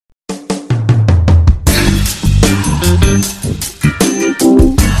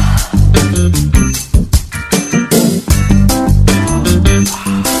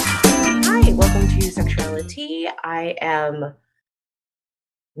am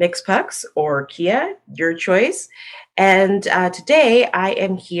Mix Pucks or Kia, your choice. And today I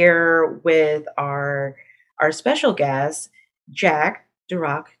am here with our special guest, Jack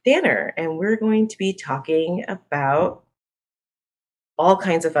Durock Danner, and we're going to be talking about all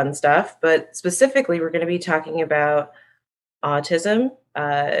kinds of fun stuff, but specifically, we're going to be talking about autism,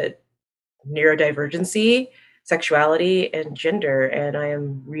 neurodivergency, sexuality, and gender. And I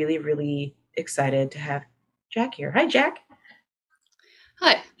am really, really excited to have Jack here. Hi, Jack.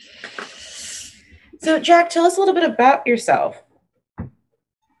 Hi. So, Jack, tell us a little bit about yourself.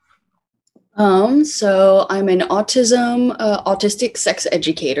 So I'm an autistic sex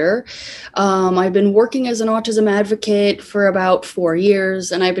educator. I've been working as an autism advocate for about 4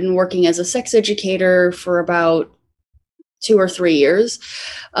 years, and I've been working as a sex educator for about 2 or 3 years.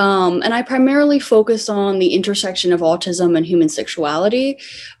 And I primarily focus on the intersection of autism and human sexuality,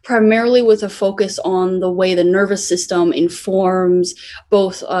 primarily with a focus on the way the nervous system informs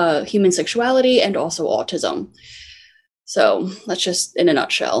both human sexuality and also autism. So that's just in a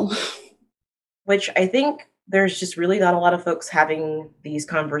nutshell. Which I think there's just really not a lot of folks having these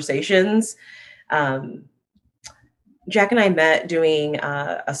conversations. Jack and I met doing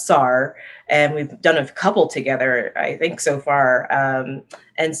a SAR, and we've done a couple together, I think, so far.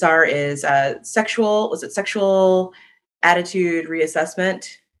 And SAR is sexual attitude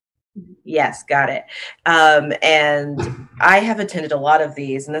reassessment? Yes, got it. And I have attended a lot of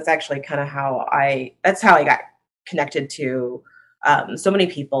these, and that's actually kind of how I got connected to so many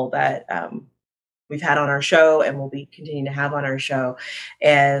people that we've had on our show and will be continuing to have on our show.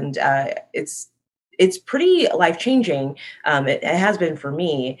 And it's pretty life-changing. It has been for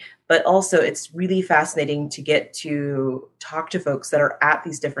me, but also it's really fascinating to get to talk to folks that are at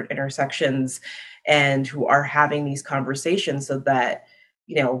these different intersections and who are having these conversations, so that,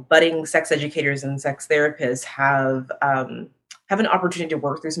 budding sex educators and sex therapists have an opportunity to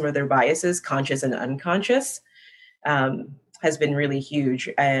work through some of their biases, conscious and unconscious, has been really huge.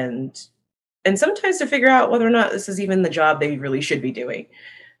 And sometimes to figure out whether or not this is even the job they really should be doing.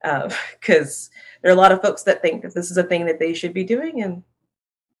 Because there are a lot of folks that think that this is a thing that they should be doing, and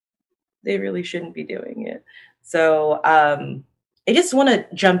they really shouldn't be doing it. So I just want to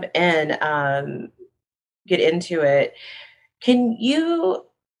jump in, get into it. Can you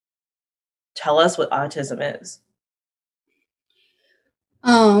tell us what autism is?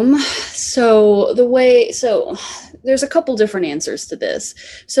 So there's a couple different answers to this.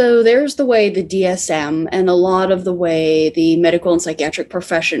 So there's the way the DSM and a lot of the way the medical and psychiatric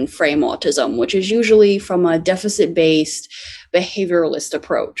profession frame autism, which is usually from a deficit-based behavioralist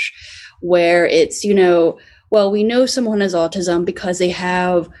approach, where it's, well, we know someone has autism because they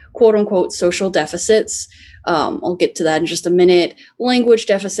have quote unquote social deficits. I'll get to that in just a minute, language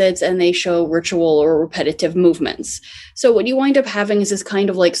deficits, and they show ritual or repetitive movements. So what you wind up having is this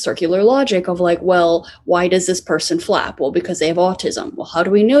kind of like circular logic of like, well, why does this person flap? Well, because they have autism. Well, how do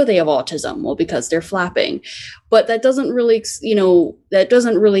we know they have autism? Well, because they're flapping. But that doesn't really,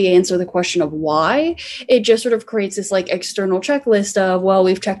 answer the question of why. It just sort of creates this like external checklist of, well,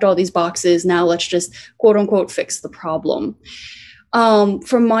 we've checked all these boxes. Now let's just quote unquote fix the problem.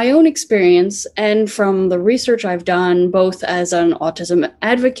 From my own experience and from the research I've done, both as an autism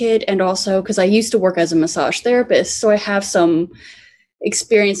advocate and also because I used to work as a massage therapist, so I have some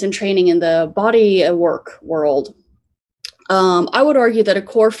experience and training in the body work world. I would argue that a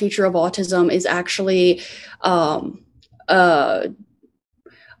core feature of autism is actually a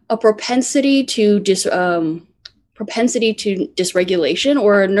propensity to dysregulation,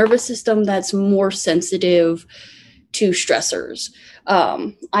 or a nervous system that's more sensitive to stressors.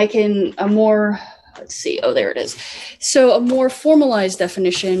 There it is. So a more formalized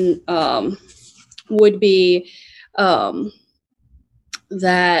definition would be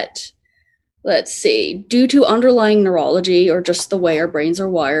that, due to underlying neurology, or just the way our brains are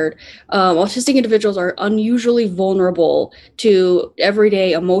wired, autistic individuals are unusually vulnerable to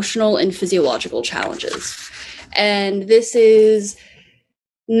everyday emotional and physiological challenges. And this is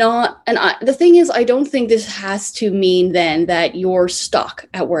the thing is, I don't think this has to mean then that you're stuck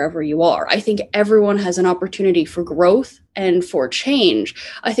at wherever you are. I think everyone has an opportunity for growth and for change.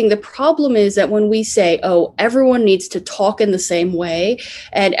 I think the problem is that when we say, oh, everyone needs to talk in the same way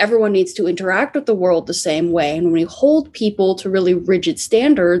and everyone needs to interact with the world the same way, and when we hold people to really rigid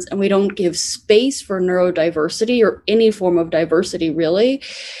standards and we don't give space for neurodiversity or any form of diversity really,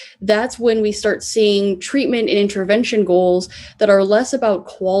 that's when we start seeing treatment and intervention goals that are less about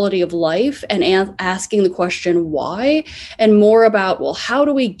quality of life and asking the question why, and more about, well, how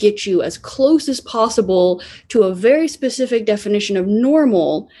do we get you as close as possible to a very specific definition of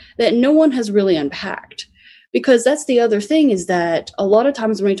normal that no one has really unpacked? Because that's the other thing, is that a lot of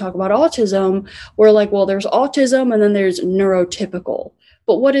times when we talk about autism, we're like, well, there's autism and then there's neurotypical.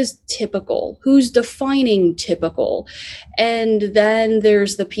 But what is typical? Who's defining typical? And then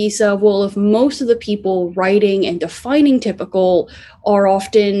there's the piece of, well, if most of the people writing and defining typical are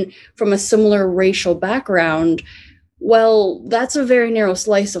often from a similar racial background, well, that's a very narrow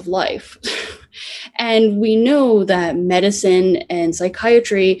slice of life. And we know that medicine and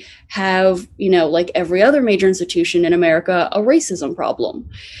psychiatry have, like every other major institution in America, a racism problem.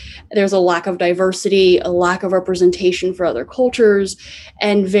 There's a lack of diversity, a lack of representation for other cultures.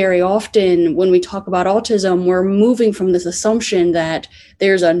 And very often when we talk about autism, we're moving from this assumption that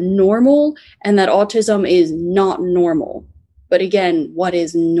there's a normal and that autism is not normal. But again, what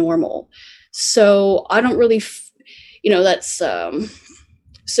is normal? So I don't really, that's,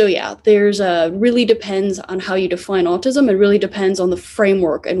 so yeah, there's really depends on how you define autism. It really depends on the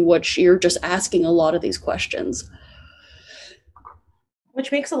framework in which you're just asking a lot of these questions.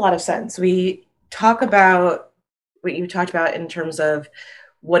 Which makes a lot of sense. We talk about what you talked about in terms of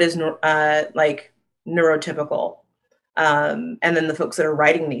what is like neurotypical, and then the folks that are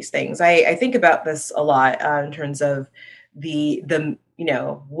writing these things. I think about this a lot in terms of the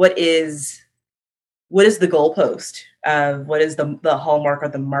what is the goalpost of what is the hallmark or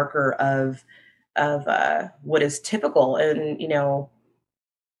the marker of what is typical, and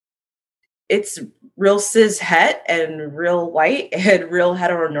it's real cis het and real white and real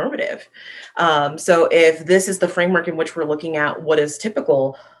heteronormative. So if this is the framework in which we're looking at what is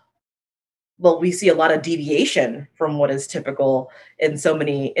typical, well, we see a lot of deviation from what is typical in so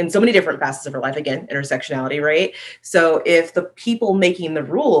many different facets of our life. Again, intersectionality, right? So if the people making the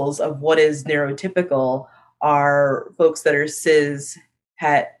rules of what is neurotypical are folks that are cis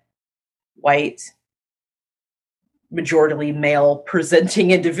het white, majority male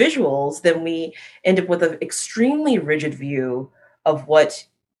presenting individuals, then we end up with an extremely rigid view of what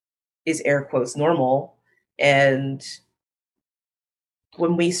is air quotes normal. And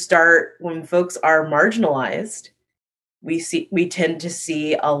when folks are marginalized, we tend to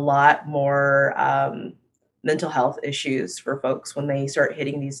see a lot more mental health issues for folks when they start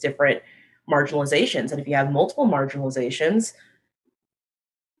hitting these different marginalizations. And if you have multiple marginalizations,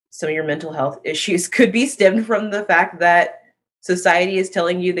 some of your mental health issues could be stemmed from the fact that society is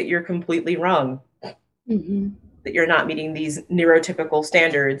telling you that you're completely wrong, mm-hmm. that you're not meeting these neurotypical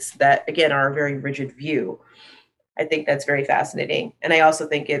standards that, again, are a very rigid view. I think that's very fascinating. And I also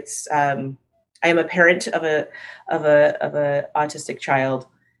think it's, I am a parent of a autistic child,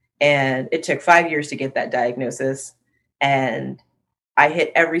 and it took 5 years to get that diagnosis. And I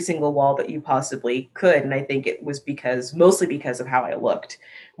hit every single wall that you possibly could. And I think it was mostly because of how I looked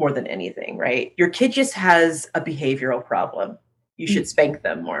more than anything, right? Your kid just has a behavioral problem. You should spank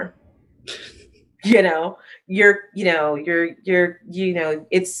them more. Your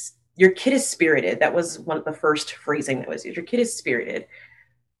kid is spirited. That was one of the first phrasing that was used. Your kid is spirited.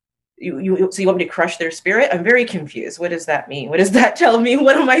 So you want me to crush their spirit? I'm very confused. What does that mean? What does that tell me?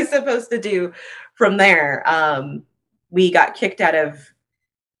 What am I supposed to do from there? We got kicked out of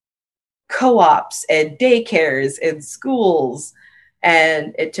co-ops and daycares and schools,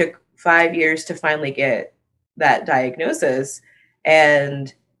 and it took 5 years to finally get that diagnosis.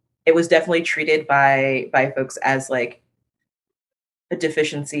 And it was definitely treated by folks as like a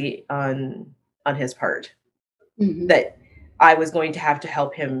deficiency on his part, mm-hmm. that I was going to have to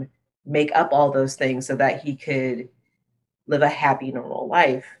help him make up all those things so that he could live a happy, normal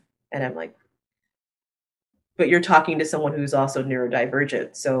life. And I'm like, but you're talking to someone who's also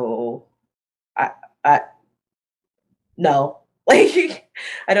neurodivergent. So I no, like,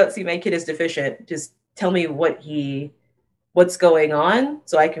 I don't see my kid as deficient. Just tell me what's going on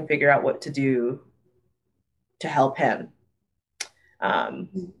so I can figure out what to do to help him.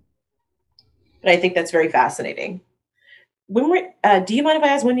 And I think that's very fascinating. Do you mind if I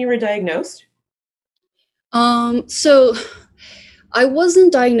ask when you were diagnosed? So I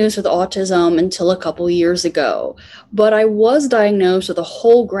wasn't diagnosed with autism until a couple years ago, but I was diagnosed with a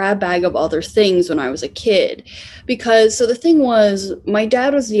whole grab bag of other things when I was a kid. So the thing was, my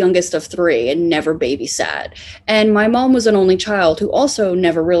dad was the youngest of three and never babysat. And my mom was an only child who also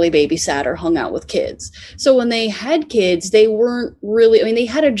never really babysat or hung out with kids. So when they had kids, they weren't really, they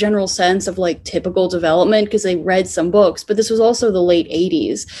had a general sense of like typical development because they read some books, but this was also the late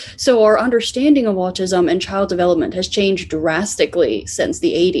 80s. So our understanding of autism and child development has changed drastically since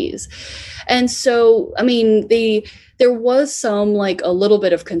the 80s. And so, there was some like a little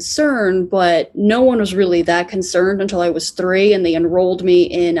bit of concern, but no one was really that concerned until I was 3 and they enrolled me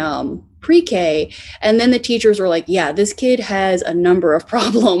in pre-K. And then the teachers were like, yeah, this kid has a number of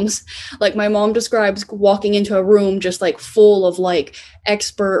problems. Like my mom describes walking into a room just like full of like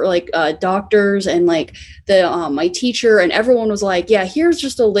expert like doctors and like the my teacher, and everyone was like, yeah, here's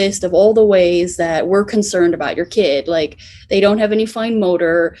just a list of all the ways that we're concerned about your kid. Like they don't have any fine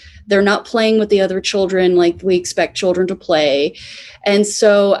motor, they're not playing with the other children like we expect children to play. And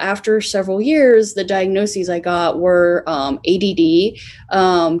so after several years, the diagnoses I got were ADD,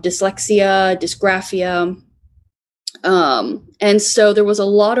 dyslexia, dysgraphia. And so there was a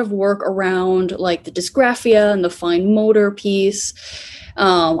lot of work around like the dysgraphia and the fine motor piece.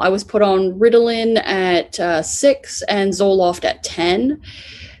 I was put on Ritalin at 6 and Zoloft at 10.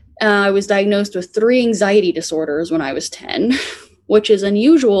 I was diagnosed with 3 anxiety disorders when I was 10, which is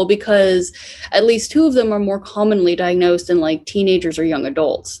unusual because at least 2 of them are more commonly diagnosed in like teenagers or young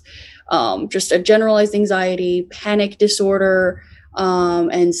adults. Just a generalized anxiety, panic disorder,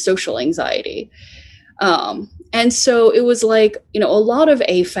 and social anxiety. And so it was like, a lot of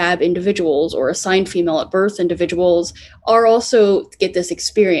AFAB individuals or assigned female at birth individuals are also get this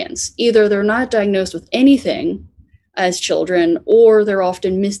experience. Either they're not diagnosed with anything as children, or they're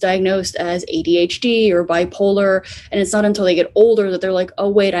often misdiagnosed as ADHD or bipolar. And it's not until they get older that they're like, oh,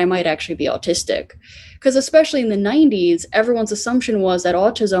 wait, I might actually be autistic. Because especially in the 90s, everyone's assumption was that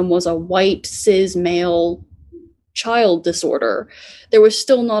autism was a white, cis male child disorder. There was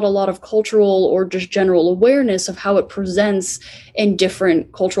still not a lot of cultural or just general awareness of how it presents in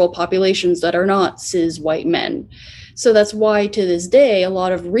different cultural populations that are not cis white men. So that's why to this day, a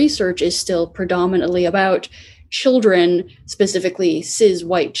lot of research is still predominantly about children, specifically cis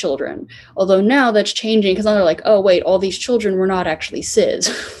white children. Although now that's changing because now they're like, oh, wait, all these children were not actually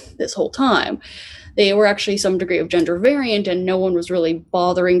cis this whole time. They were actually some degree of gender variant, and no one was really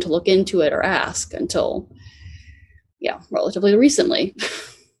bothering to look into it or ask until relatively recently.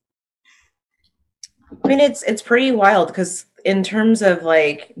 I mean, it's pretty wild because in terms of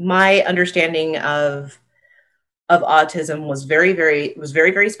like my understanding of autism was very,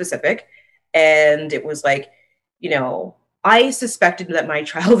 very specific. And it was like, I suspected that my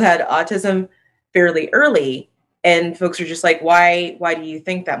child had autism fairly early. And folks are just like, why do you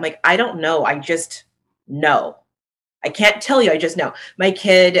think that? I'm like, I don't know. I just know. I can't tell you. I just know. My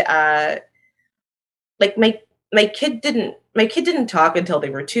kid, my kid didn't talk until they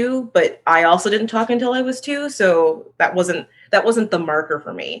were 2, but I also didn't talk until I was 2. So that wasn't the marker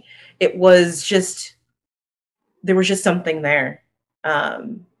for me. It was just, there was just something there.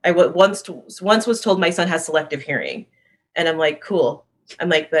 I once was told my son has selective hearing, and I'm like, cool. I'm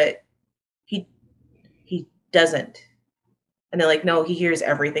like, but he doesn't. And they're like, no, he hears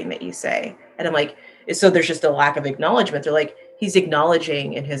everything that you say. And I'm like, so there's just a lack of acknowledgement. They're like, he's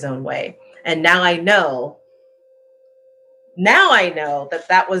acknowledging in his own way. And now I know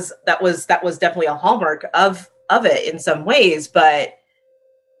that was definitely a hallmark of it in some ways. But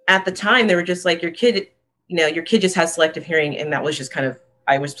at the time they were just like, your kid just has selective hearing. And that was just kind of,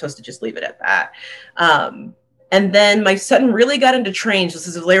 I was supposed to just leave it at that. And then my son really got into trains. This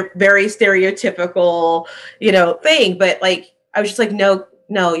is a very stereotypical, thing. But like, I was just like, no,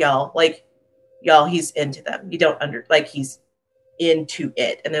 y'all, he's into them. You don't he's into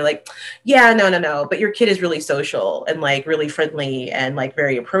it. And they're like, yeah, no. But your kid is really social and like really friendly and like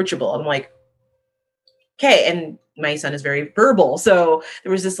very approachable. I'm like, okay. And my son is very verbal. So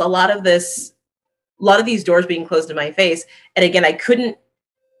there was just a lot of these doors being closed in my face. And again, I couldn't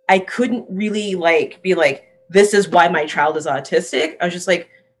really like be like, this is why my child is autistic. I was just like,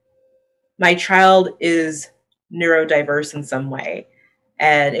 my child is neurodiverse in some way.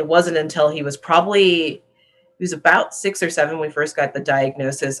 And it wasn't until he was about 6 or 7 when we first got the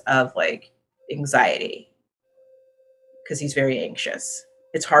diagnosis of like anxiety, because he's very anxious.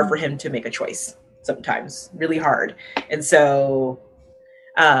 It's hard for him to make a choice sometimes, really hard. And so,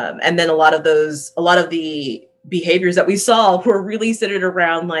 and then a lot of the behaviors that we saw were really centered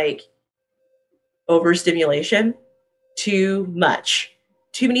around like overstimulation, too much,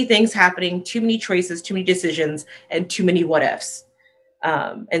 too many things happening, too many choices, too many decisions, and too many what ifs.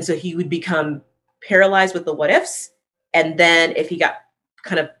 And so he would become paralyzed with the what ifs. And then if he got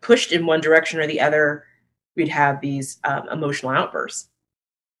kind of pushed in one direction or the other, we'd have these emotional outbursts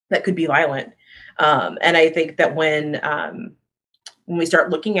that could be violent. And I think that when we start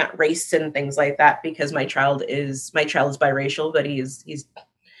looking at race and things like that, because my child is biracial, but he's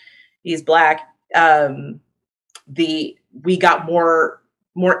Black. We got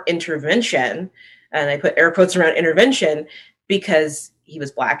more intervention, and I put air quotes around intervention, because he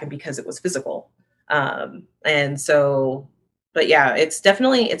was Black and because it was physical. And so, but yeah, it's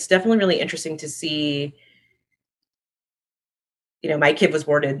definitely really interesting to see, my kid was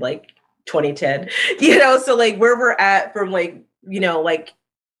warded like 2010, so like where we're at from like, like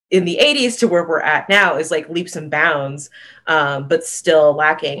in the 80s to where we're at now is like leaps and bounds, but still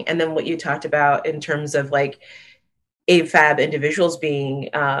lacking. And then what you talked about in terms of like AFAB individuals being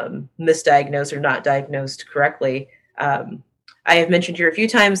misdiagnosed or not diagnosed correctly. I have mentioned here a few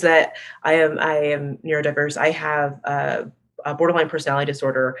times that I am neurodiverse. I have a borderline personality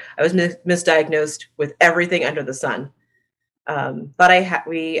disorder. I was misdiagnosed with everything under the sun. But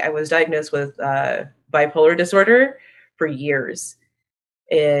I was diagnosed with bipolar disorder for years.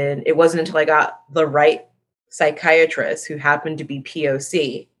 And it wasn't until I got the right psychiatrist, who happened to be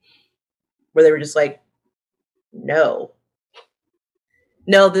POC, where they were just like, no,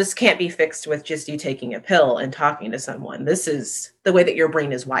 this can't be fixed with just you taking a pill and talking to someone. This is the way that your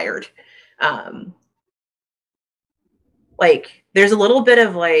brain is wired. Like there's a little bit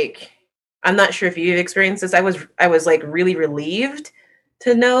of like, I'm not sure if you've experienced this. I was like really relieved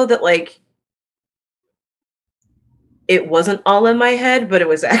to know that like it wasn't all in my head, but it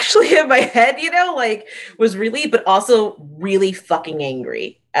was actually in my head, like was relieved, but also really fucking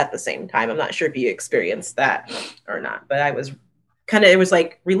angry at the same time. I'm not sure if you experienced that or not, but I was it was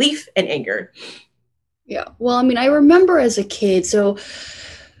like relief and anger. Yeah. Well, I mean, I remember as a kid, so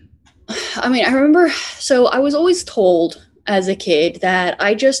I was always told as a kid that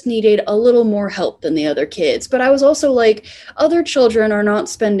I just needed a little more help than the other kids. But I was also like, other children are not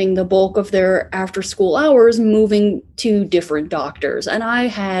spending the bulk of their after school hours moving to different doctors. And I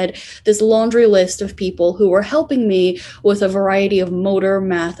had this laundry list of people who were helping me with a variety of motor,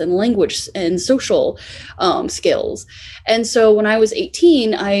 math, and language and social skills. And so when I was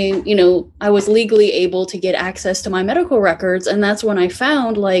 18, I was legally able to get access to my medical records. And that's when I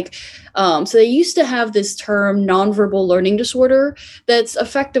found like, so they used to have this term nonverbal learning disorder that's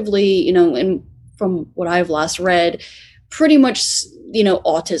effectively, from what I've last read, pretty much,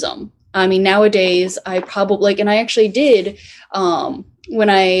 autism. I mean, nowadays I probably and I actually did, when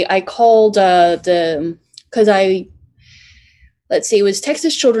I called let's see, it was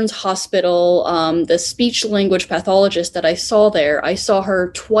Texas Children's Hospital, the speech language pathologist that I saw there. I saw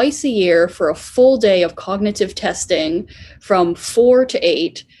her twice a year for a full day of cognitive testing from 4 to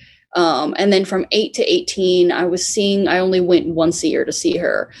 8. And then from 8 to 18, I only went once a year to see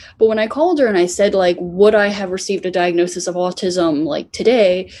her. But when I called her and I said, like, would I have received a diagnosis of autism like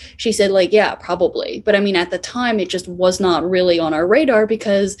today? She said, like, yeah, probably. But I mean, at the time, it just was not really on our radar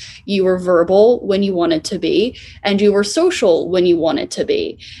because you were verbal when you wanted to be, and you were social when you wanted to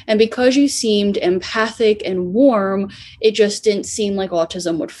be. And because you seemed empathic and warm, it just didn't seem like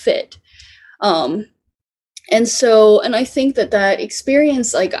autism would fit. And I think that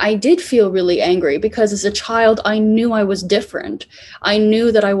experience, like, I did feel really angry because as a child, I knew I was different. I knew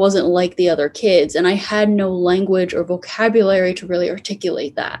that I wasn't like the other kids, and I had no language or vocabulary to really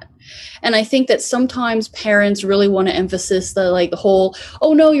articulate that. And I think that sometimes parents really want to emphasize the whole,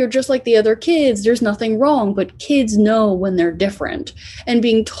 oh no, you're just like the other kids, there's nothing wrong, but kids know when they're different. And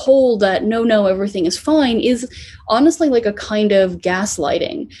being told that no, everything is fine is honestly like a kind of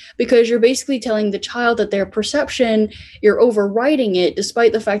gaslighting, because you're basically telling the child that their perception, you're overriding it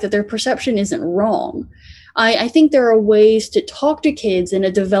despite the fact that their perception isn't wrong. I think there are ways to talk to kids in a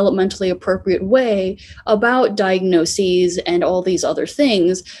developmentally appropriate way about diagnoses and all these other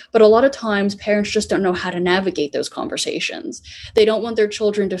things, but a lot of times parents just don't know how to navigate those conversations. They don't want their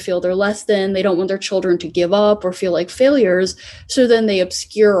children to feel they're less than, they don't want their children to give up or feel like failures, so then they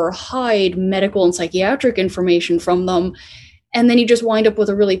obscure or hide medical and psychiatric information from them. And then you just wind up with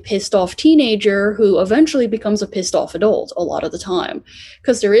a really pissed off teenager who eventually becomes a pissed off adult a lot of the time.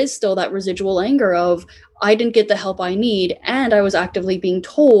 Because there is still that residual anger of, I didn't get the help I need, and I was actively being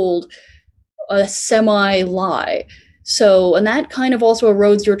told a semi-lie. So, and that kind of also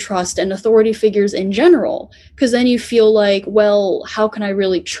erodes your trust in authority figures in general, because then you feel like, well, how can I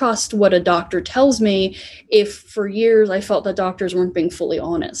really trust what a doctor tells me if for years I felt that doctors weren't being fully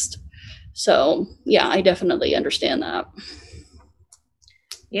honest? So, yeah, I definitely understand that.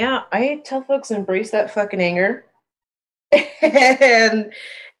 Yeah, I tell folks embrace that fucking anger. and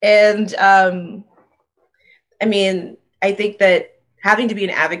I mean, I think that having to be an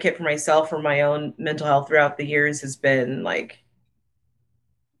advocate for myself, for my own mental health throughout the years has been like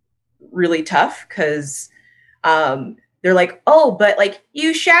really tough, because they're like, oh, but like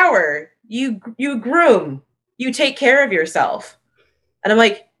you shower, you groom, you take care of yourself. And I'm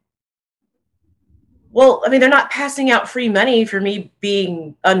like, well, I mean, they're not passing out free money for me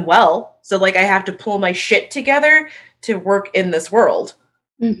being unwell. So like I have to pull my shit together to work in this world.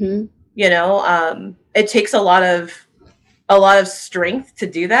 Mm-hmm. It takes a lot of a lot of strength to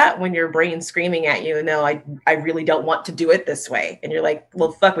do that when your brain's screaming at you, no, I really don't want to do it this way. And you're like,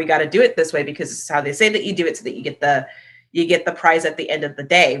 well, fuck, we got to do it this way because this is how they say that you do it, so that you get the prize at the end of the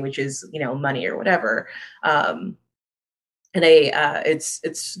day, which is, money or whatever.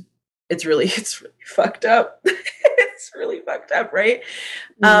 It's really fucked up. It's really fucked up, right?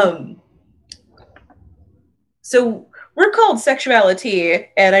 Mm-hmm. So we're called sexuality,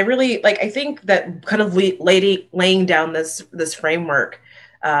 and I really I think that kind of laying down this framework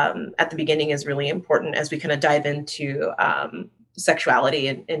at the beginning is really important as we kind of dive into sexuality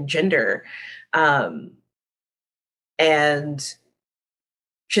and gender, and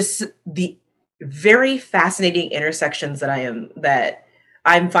just the very fascinating intersections that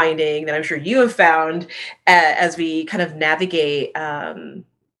I'm finding, that I'm sure you have found, as we kind of navigate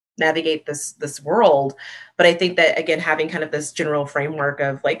this world. But I think that, again, having kind of this general framework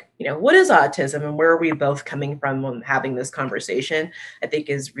of what is autism and where are we both coming from when having this conversation, I think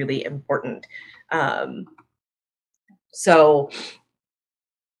is really important. So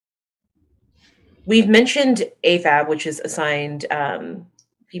we've mentioned AFAB, which is assigned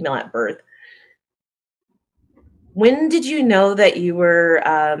female at birth. When did you know that you were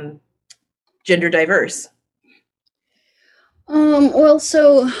gender diverse? Well,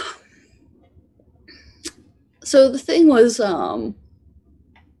 so the thing was, I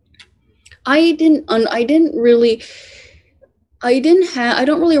don't really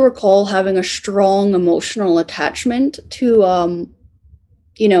recall having a strong emotional attachment to,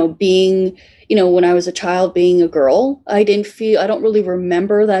 being, when I was a child, being a girl. I don't really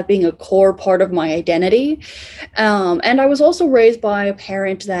remember that being a core part of my identity. And I was also raised by a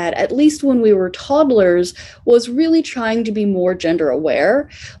parent that, at least when we were toddlers, was really trying to be more gender aware.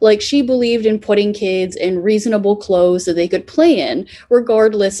 She believed in putting kids in reasonable clothes that they could play in,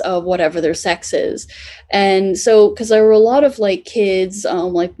 regardless of whatever their sex is. And so, because there were a lot of kids,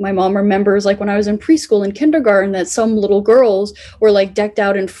 my mom remembers when I was in preschool and kindergarten, that some little girls were decked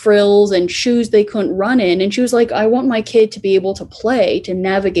out in frills and shoes they couldn't run in. And she was like, I want my kid to be able to play, to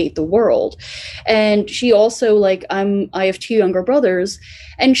navigate the world. And she also, I have two younger brothers,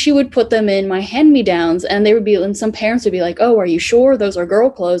 and she would put them in my hand-me-downs, and some parents would be like, oh, are you sure those are girl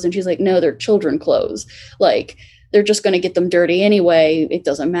clothes? And she's like, no, they're children clothes. They're just going to get them dirty anyway. It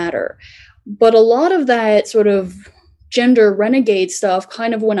doesn't matter. But a lot of that sort of gender renegade stuff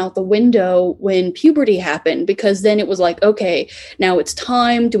kind of went out the window when puberty happened, because then it was okay, now it's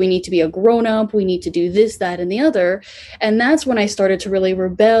time. Do we need to be a grown-up? We need to do this, that, and the other. And that's when I started to really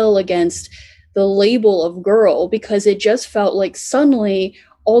rebel against the label of girl, because it just felt like suddenly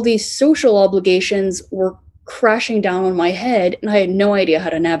all these social obligations were crashing down on my head, and I had no idea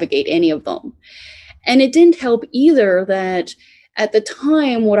how to navigate any of them. And it didn't help either that at the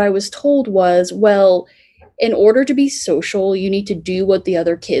time, what I was told was, well, in order to be social, you need to do what the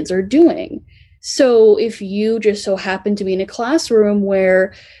other kids are doing. So if you just so happen to be in a classroom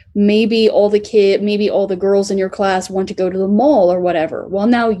where maybe all the girls in your class want to go to the mall or whatever, well,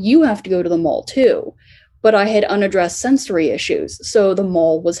 now you have to go to the mall too. But I had unaddressed sensory issues, so the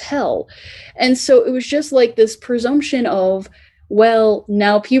mall was hell. And so it was just this presumption of, well,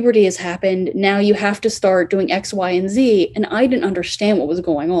 now puberty has happened, now you have to start doing X, Y, and Z, and I didn't understand what was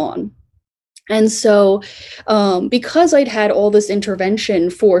going on. And so because I'd had all this intervention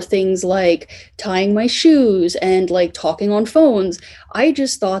for things like tying my shoes and talking on phones, I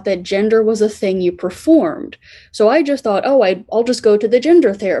just thought that gender was a thing you performed. So I just thought, I'll just go to the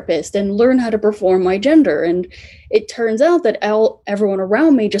gender therapist and learn how to perform my gender. And it turns out that everyone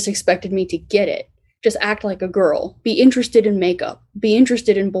around me just expected me to get it. Just act like a girl, be interested in makeup, be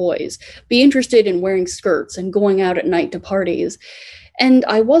interested in boys, be interested in wearing skirts and going out at night to parties. And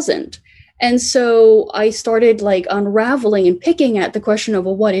I wasn't. And so I started unraveling and picking at the question of,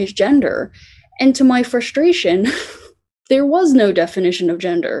 well, what is gender? And to my frustration, there was no definition of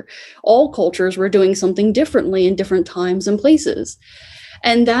gender. All cultures were doing something differently in different times and places.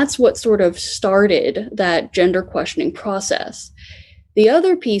 And that's what sort of started that gender questioning process. The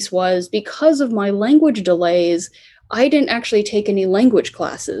other piece was, because of my language delays, I didn't actually take any language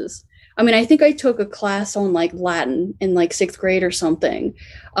classes. I mean, I think I took a class on Latin in 6th grade or something.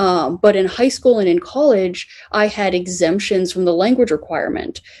 But in high school and in college, I had exemptions from the language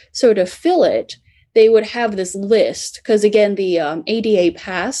requirement. So to fill it, they would have this list, because again, the ADA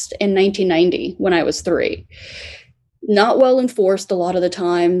passed in 1990 when I was 3. Not well enforced a lot of the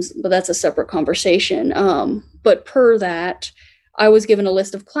times, but that's a separate conversation. But per that, I was given a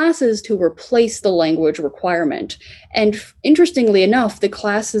list of classes to replace the language requirement. And interestingly enough, the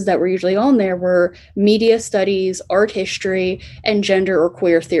classes that were usually on there were media studies, art history, and gender or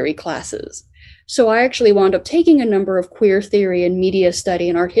queer theory classes. So I actually wound up taking a number of queer theory and media study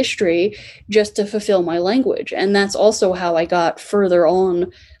and art history just to fulfill my language. And that's also how I got further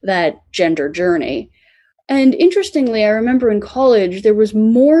on that gender journey. And interestingly, I remember in college, there was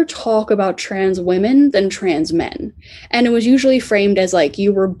more talk about trans women than trans men. And it was usually framed as like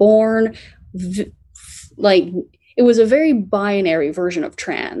you were born, like, it was a very binary version of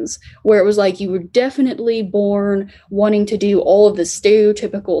trans, where it was like you were definitely born wanting to do all of the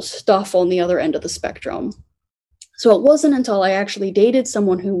stereotypical stuff on the other end of the spectrum. So it wasn't until I actually dated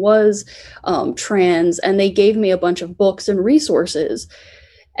someone who was trans and they gave me a bunch of books and resources.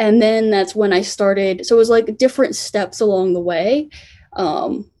 And then that's when I started. So it was like different steps along the way.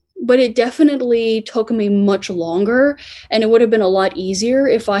 But it definitely took me much longer. And it would have been a lot easier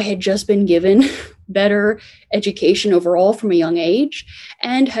if I had just been given better education overall from a young age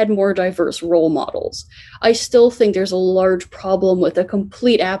and had more diverse role models. I still think there's a large problem with a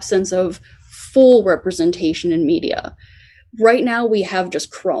complete absence of full representation in media. Right now, we have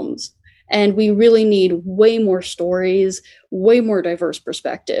just crumbs. And we really need way more stories, way more diverse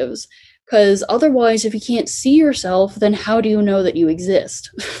perspectives. Because otherwise, if you can't see yourself, then how do you know that you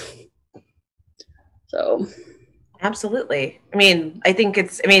exist? So. Absolutely. I mean, I think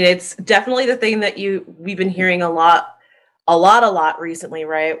it's definitely the thing that we've been hearing a lot recently,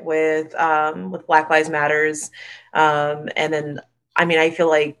 right? With Black Lives Matters. And then, I mean, I feel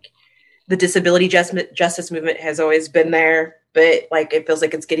like the disability justice movement has always been there, but like it feels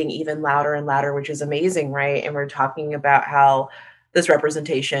like it's getting even louder and louder, which is amazing, right? And we're talking about how this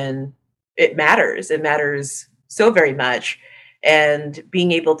representation, it matters so very much. And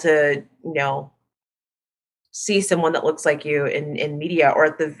being able to, see someone that looks like you in media, or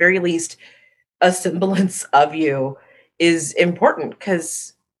at the very least a semblance of you, is important,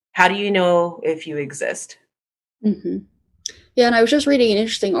 because how do you know if you exist? Mm-hmm. Yeah, and I was just reading an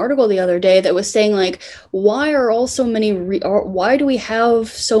interesting article the other day that was saying, like, why do we have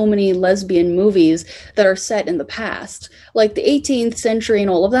so many lesbian movies that are set in the past? Like the 18th century and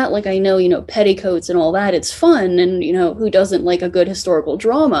all of that, like I know, petticoats and all that, it's fun, and, who doesn't like a good historical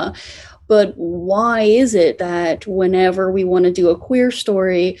drama? But why is it that whenever we want to do a queer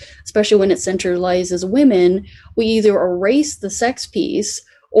story, especially when it centralizes women, we either erase the sex piece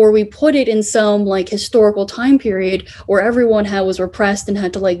or we put it in some like historical time period where everyone was repressed and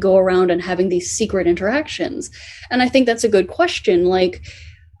had to like go around and having these secret interactions? And I think that's a good question. Like,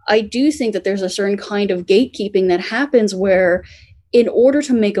 I do think that there's a certain kind of gatekeeping that happens where in order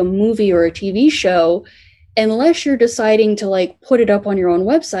to make a movie or a TV show, unless you're deciding to like put it up on your own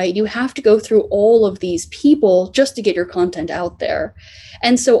website, you have to go through all of these people just to get your content out there.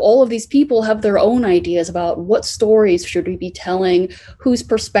 And so all of these people have their own ideas about what stories should we be telling, whose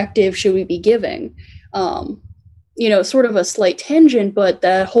perspective should we be giving. Sort of a slight tangent, but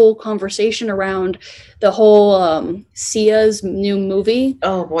that whole conversation around the whole Sia's new movie.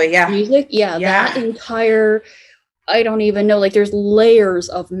 Oh boy, yeah. Music. Yeah, that entire, I don't even know, like there's layers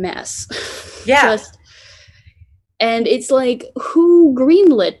of mess. Yeah. And it's like, who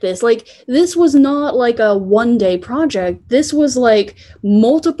greenlit this? Like, this was not like a one-day project. This was like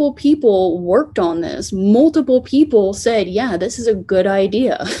multiple people worked on this. Multiple people said, yeah, this is a good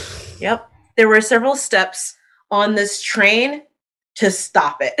idea. Yep. There were several steps on this train to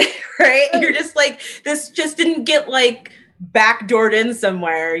stop it, right? You're just like, this just didn't get like backdoored in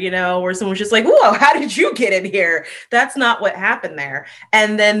somewhere, where someone's just like, whoa, how did you get in here? That's not what happened there.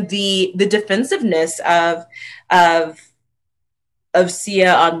 And then the defensiveness of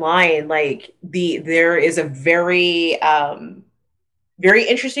Sia online, like there is a very very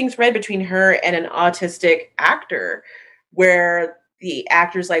interesting thread between her and an autistic actor, where the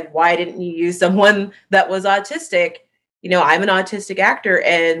actor's like, why didn't you use someone that was autistic? I'm an autistic actor.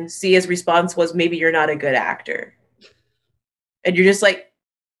 And Sia's response was, maybe you're not a good actor. And you're just like,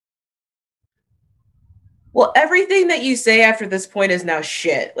 well, everything that you say after this point is now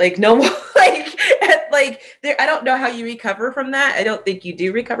shit. Like, no, like there, I don't know how you recover from that. I don't think you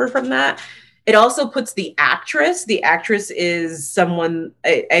do recover from that. It also puts the actress is someone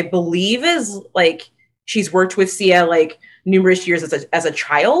I believe is like, she's worked with Sia like numerous years as a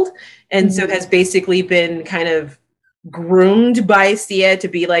child. And so has basically been kind of groomed by Sia to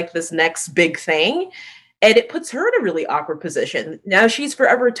be like this next big thing. And it puts her in a really awkward position. Now she's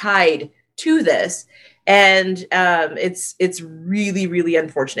forever tied to this. And it's really, really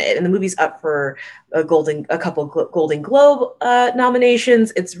unfortunate. And the movie's up for a couple Golden Globe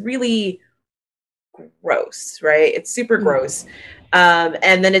nominations. It's really gross, right? It's super gross.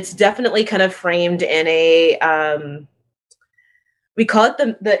 And then it's definitely kind of framed in a we call it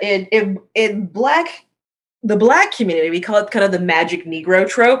in the black community, we call it kind of the magic Negro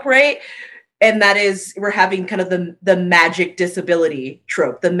trope, right? and that is, we're having kind of the magic disability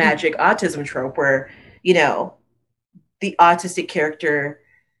trope, the magic autism trope, where, you know, the autistic character,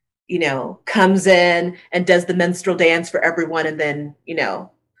 you know, comes in and does the minstrel dance for everyone, and then, you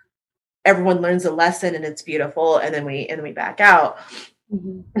know, everyone learns a lesson and it's beautiful, and then we back out.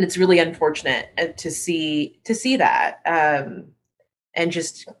 And it's really unfortunate to see that, and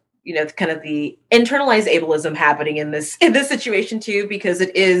just, you know, kind of the internalized ableism happening in this situation too, because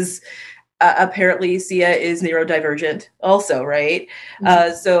it is apparently Sia is neurodivergent also, right?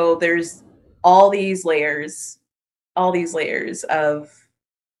 So there's all these layers of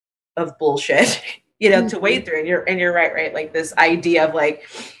bullshit, you know, to wade through. And you're right, like this idea of like,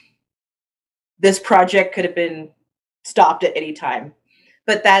 this project could have been stopped at any time.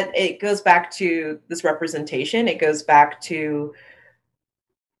 But that, it goes back to this representation. It goes back to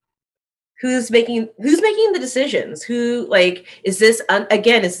who's making the decisions. Who, like, is this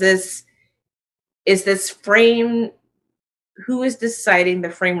again? Is this frame? Who is deciding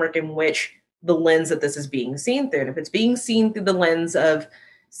the framework in which the lens that this is being seen through? And if it's being seen through the lens of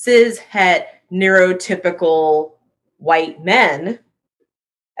cis het neurotypical white men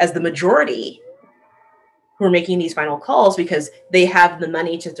as the majority who are making these final calls because they have the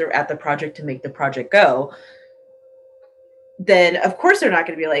money to throw at the project to make the project go, then of course they're not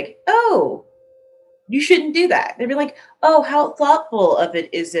going to be like, oh, you shouldn't do that. They'd be like, oh, how thoughtful of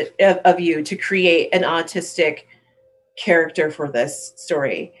you to create an autistic character for this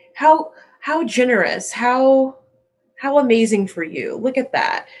story. How generous, how amazing for you. Look at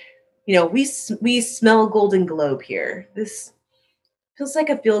that. You know, we smell Golden Globe here. This feels like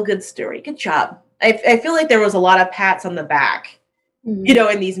a feel-good story. Good job. I feel like there was a lot of pats on the back, you know,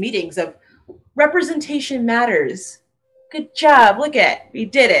 in these meetings of representation matters. Good job. Look at, we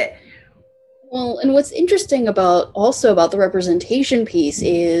did it. Well, and what's interesting about the representation piece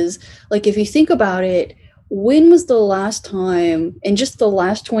is, like, if you think about it, when was the last time in just the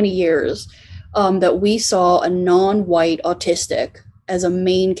last 20 years that we saw a non-white autistic as a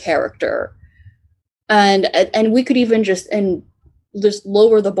main character? And we could even just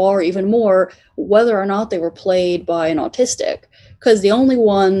lower the bar even more, whether or not they were played by an autistic, because the only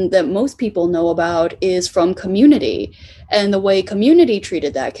one that most people know about is from Community, and the way Community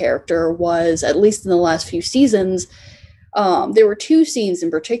treated that character was, at least in the last few seasons, there were two scenes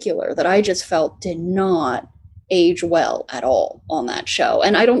in particular that I just felt did not age well at all on that show.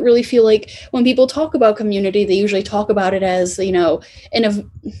 And I don't really feel like when people talk about Community, they usually talk about it as, you know,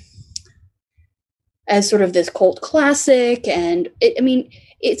 as sort of this cult classic, and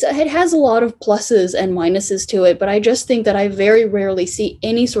it has a lot of pluses and minuses to it, but I just think that I very rarely see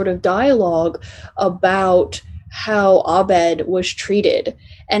any sort of dialogue about how Abed was treated,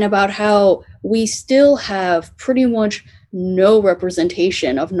 and about how we still have pretty much no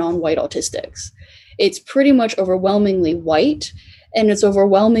representation of non-white autistics. It's pretty much overwhelmingly white, and it's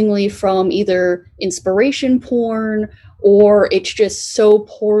overwhelmingly from either inspiration porn, or it's just so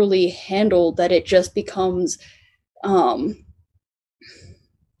poorly handled that it just becomes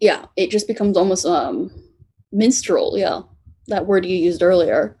it just becomes almost minstrel, that word you used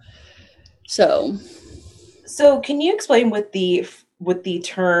earlier. So can you explain what the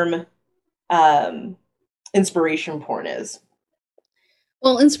term inspiration porn is?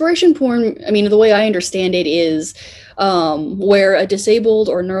 Well, inspiration porn, I mean, the way I understand it is where a disabled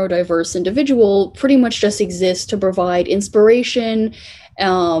or neurodiverse individual pretty much just exists to provide inspiration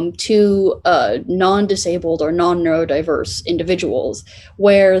to non-disabled or non-neurodiverse individuals,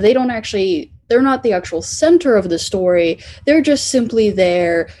 where they're not the actual center of the story. They're just simply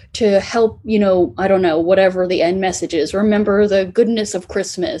there to help, you know, I don't know, whatever the end message is. Remember the goodness of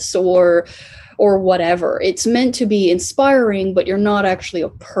Christmas or whatever. It's meant to be inspiring, but you're not actually a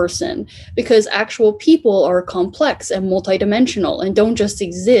person, because actual people are complex and multidimensional and don't just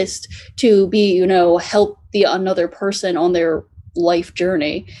exist to be, you know, help another person on their life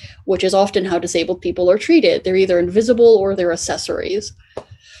journey, which is often how disabled people are treated. They're either invisible or they're accessories.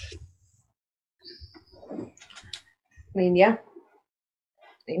 I mean, yeah.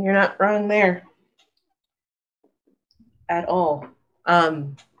 You're not wrong there at all.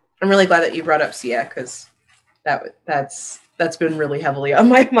 I'm really glad that you brought up Sia, because that's been really heavily on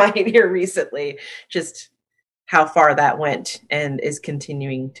my mind here recently, just how far that went and is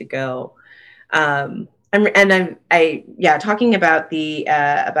continuing to go. Talking about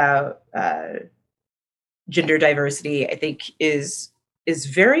gender diversity, I think is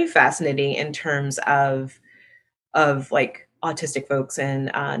very fascinating in terms of like autistic folks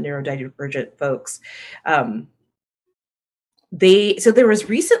and neurodivergent folks. There was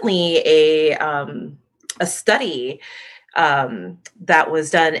recently a study that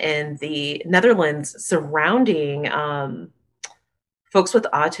was done in the Netherlands surrounding folks with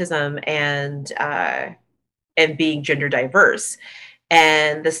autism and being gender diverse.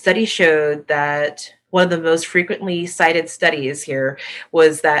 And the study showed that one of the most frequently cited studies here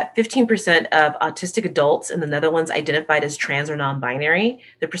was that 15% of autistic adults in the Netherlands identified as trans or non-binary.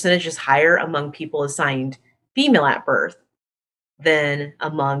 The percentage is higher among people assigned female at birth than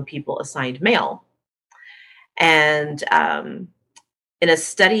among people assigned male. And in a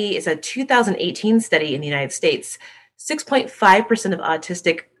study, it's a 2018 study in the United States, 6.5% of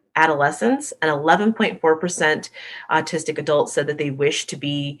autistic adolescents and 11.4% autistic adults said that they wish to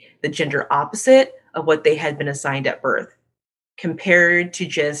be the gender opposite of what they had been assigned at birth, compared to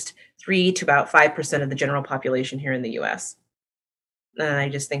just 3 to about 5% of the general population here in the US. And I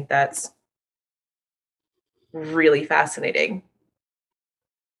just think that's really fascinating.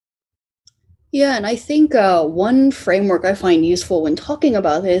 Yeah, and I think one framework I find useful when talking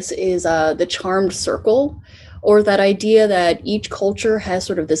about this is the charmed circle, or that idea that each culture has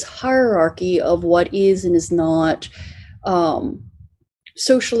sort of this hierarchy of what is and is not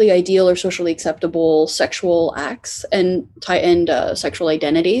socially ideal or socially acceptable sexual acts and sexual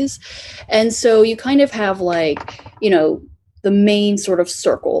identities. And so you kind of have like, the main sort of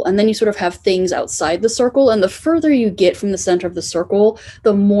circle, and then you sort of have things outside the circle, and the further you get from the center of the circle,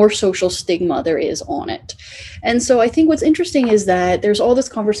 the more social stigma there is on it. And so I think what's interesting is that there's all this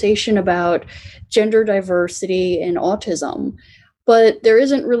conversation about gender diversity and autism, but there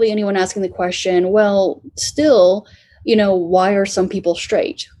isn't really anyone asking the question, well, still, why are some people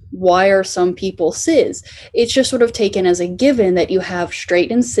straight? Why are some people cis? It's just sort of taken as a given that you have straight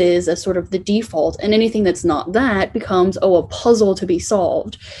and cis as sort of the default, and anything that's not that becomes, a puzzle to be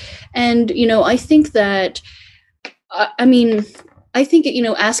solved. And, I think that, I think,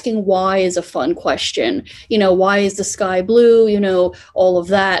 asking why is a fun question. Why is the sky blue? All of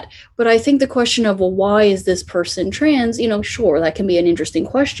that. But I think the question of, well, why is this person trans? Sure, that can be an interesting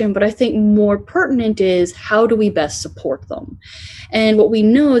question. But I think more pertinent is, how do we best support them? And what we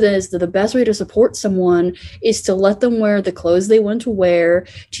know is that the best way to support someone is to let them wear the clothes they want to wear,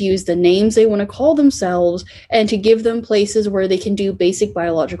 to use the names they want to call themselves, and to give them places where they can do basic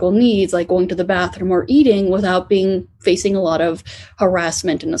biological needs, like going to the bathroom or eating, without facing a lot of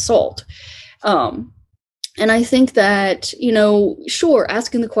harassment and assault. And I think that, sure,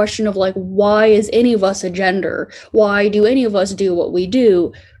 asking the question of like, why is any of us a gender? Why do any of us do what we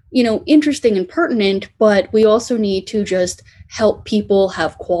do? Interesting and pertinent, but we also need to just help people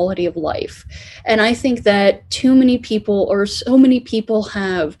have quality of life. And I think that too many people, or so many people,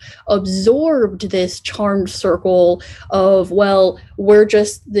 have absorbed this charmed circle of, well, we're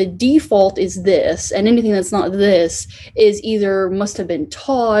just, the default is this, and anything that's not this is either must have been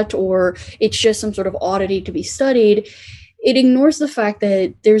taught, or it's just some sort of oddity to be studied. It ignores the fact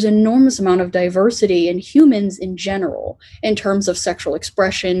that there's an enormous amount of diversity in humans in general, in terms of sexual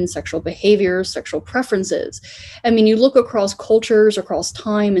expression, sexual behaviors, sexual preferences. You look across cultures, across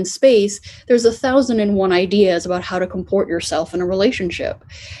time and space, there's 1,001 ideas about how to comport yourself in a relationship.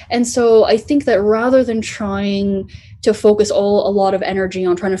 And so I think that rather than trying to focus a lot of energy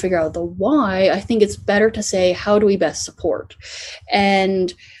on trying to figure out the why, I think it's better to say, how do we best support?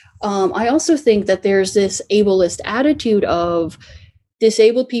 And I also think that there's this ableist attitude of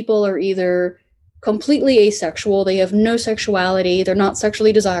disabled people are either completely asexual, they have no sexuality, they're not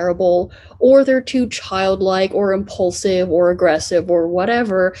sexually desirable, or they're too childlike or impulsive or aggressive or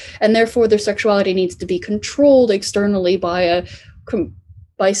whatever, and therefore their sexuality needs to be controlled externally by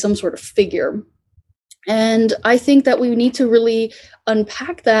some sort of figure. And I think that we need to really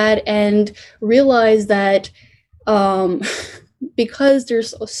unpack that and realize that because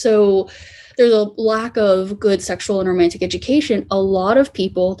there's a lack of good sexual and romantic education, a lot of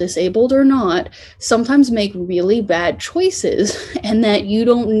people, disabled or not, sometimes make really bad choices, and that you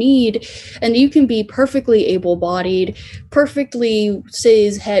don't need, and you can be perfectly able-bodied, perfectly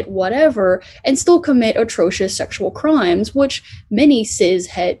cis, het, whatever, and still commit atrocious sexual crimes, which many cis,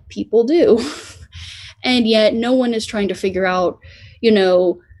 het people do. And yet no one is trying to figure out,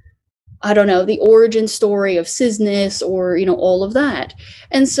 the origin story of cisness, or, all of that.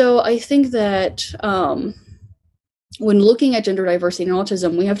 And so I think that when looking at gender diversity and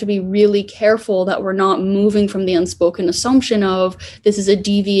autism, we have to be really careful that we're not moving from the unspoken assumption of this is a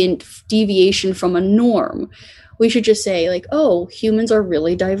deviation from a norm. We should just say, like, oh, humans are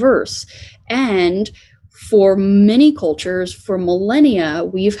really diverse. And for many cultures, for millennia,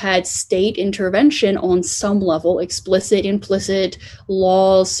 we've had state intervention on some level, explicit, implicit,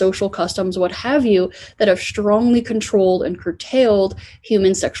 laws, social customs, what have you, that have strongly controlled and curtailed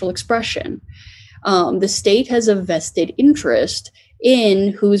human sexual expression. The state has a vested interest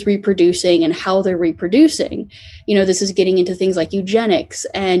in who's reproducing and how they're reproducing. This is getting into things like eugenics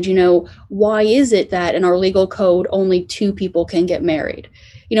and, why is it that in our legal code only two people can get married?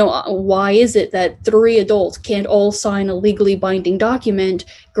 Why is it that three adults can't all sign a legally binding document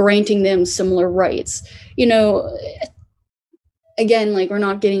granting them similar rights? Again, like, we're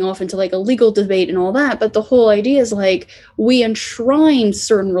not getting off into like a legal debate and all that, but the whole idea is like we enshrine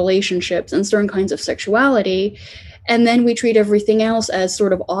certain relationships and certain kinds of sexuality, and then we treat everything else as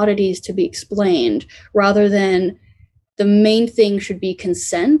sort of oddities to be explained, rather than the main thing should be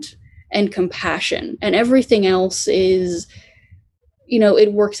consent and compassion, and everything else is,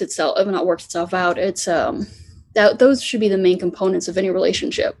 it works itself, not works itself out. It's those should be the main components of any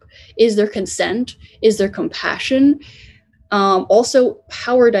relationship. Is there consent? Is there compassion? Also,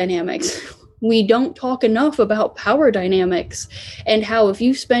 power dynamics. We don't talk enough about power dynamics and how if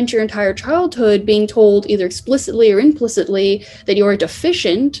you spent your entire childhood being told either explicitly or implicitly that you're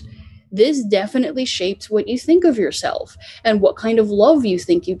deficient, this definitely shapes what you think of yourself and what kind of love you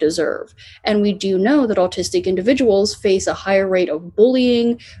think you deserve. And we do know that autistic individuals face a higher rate of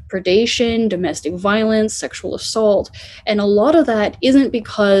bullying, predation, domestic violence, sexual assault. And a lot of that isn't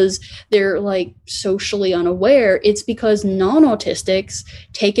because they're like socially unaware. It's because non-autistics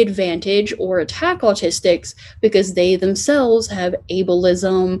take advantage or attack autistics because they themselves have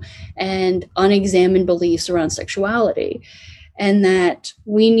ableism and unexamined beliefs around sexuality. And that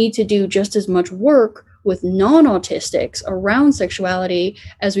we need to do just as much work with non-autistics around sexuality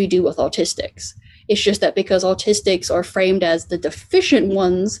as we do with autistics. It's just that because autistics are framed as the deficient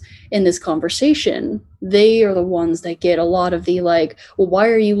ones in this conversation, they are the ones that get a lot of the like, well, why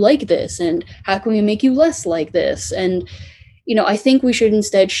are you like this? And how can we make you less like this? And, I think we should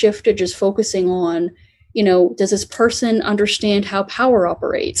instead shift to just focusing on, does this person understand how power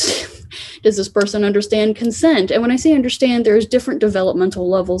operates? Does this person understand consent? And when I say understand, there's different developmental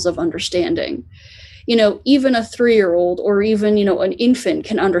levels of understanding. Even a 3-year-old or even, an infant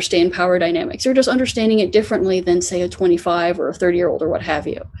can understand power dynamics. They're just understanding it differently than, say, a 25 or a 30-year-old or what have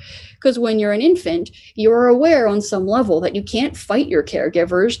you. Because when you're an infant, you're aware on some level that you can't fight your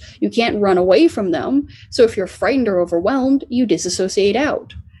caregivers, you can't run away from them. So if you're frightened or overwhelmed, you disassociate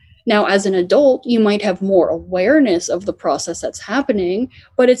out. Now, as an adult, you might have more awareness of the process that's happening,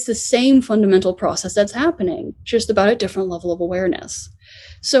 but it's the same fundamental process that's happening, just about a different level of awareness.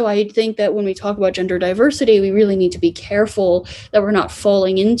 So I think that when we talk about gender diversity, we really need to be careful that we're not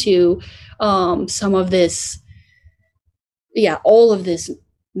falling into some of this, all of this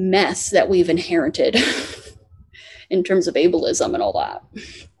mess that we've inherited in terms of ableism and all that.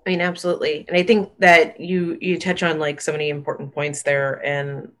 I mean, absolutely. And I think that you touch on like so many important points there.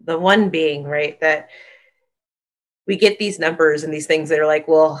 And the one being, right, that we get these numbers and these things that are like,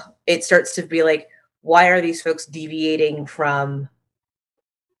 well, it starts to be like, why are these folks deviating from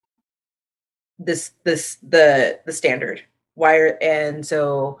the standard? And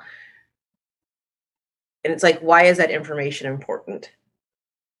it's like, why is that information important?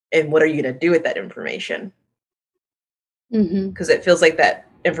 And what are you going to do with that information? Because it feels like that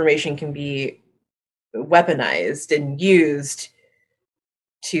information can be weaponized and used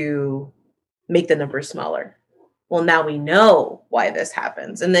to make the numbers smaller. Well, now we know why this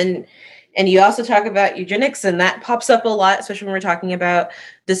happens. And you also talk about eugenics, and that pops up a lot, especially when we're talking about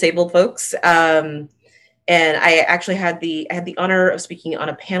disabled folks. And I actually had the honor of speaking on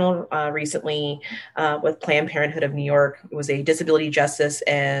a panel recently with Planned Parenthood of New York. It was a disability justice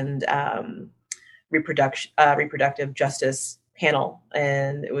and reproductive justice panel,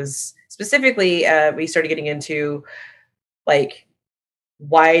 and it was specifically we started getting into like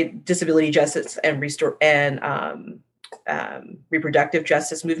why disability justice and reproductive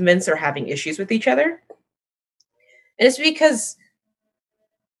justice movements are having issues with each other. And it's because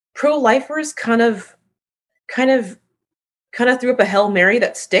pro-lifers kind of threw up a Hail Mary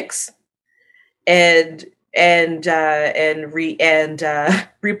that sticks, and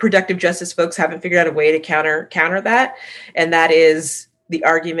reproductive justice folks haven't figured out a way to counter that. And that is, the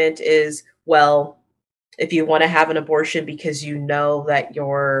argument is, well, if you want to have an abortion because you know that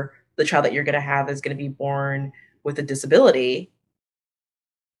the child that you're going to have is going to be born with a disability,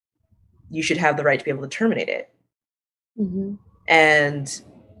 you should have the right to be able to terminate it. Mm-hmm. And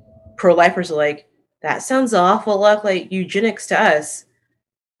pro-lifers are like, that sounds awful lot like eugenics to us.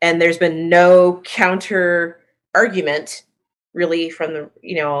 And there's been no counter argument really from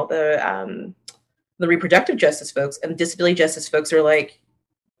the reproductive justice folks, and disability justice folks are like,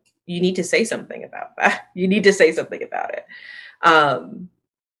 you need to say something about that. You need to say something about it. And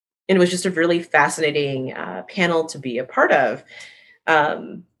it was just a really fascinating panel to be a part of.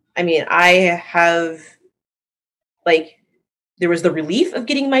 I mean, I have, like, there was the relief of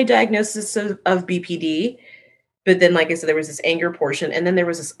getting my diagnosis of BPD, but then, like I said, there was this anger portion, and then there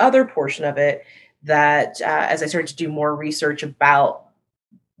was this other portion of it that, as I started to do more research about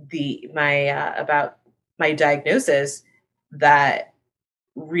about my diagnosis, that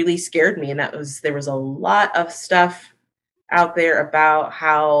really scared me, and that was there was a lot of stuff out there about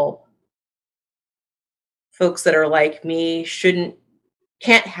how folks that are like me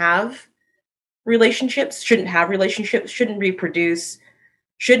can't have shouldn't have relationships, shouldn't reproduce,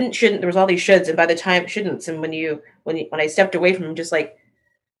 shouldn't. There was all these shoulds, and by the time shouldn'ts, and when I stepped away from them, just like,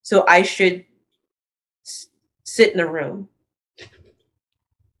 so I should sit in a room.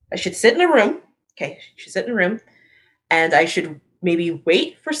 I should sit in a room. Okay, I should sit in a room, and I should maybe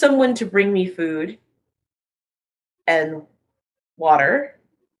wait for someone to bring me food and water,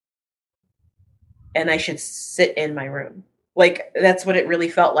 and I should sit in my room. Like, that's what it really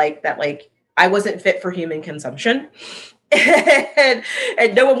felt like, that, like, I wasn't fit for human consumption. and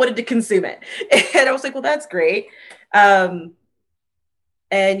no one wanted to consume it. And I was like, well, that's great. And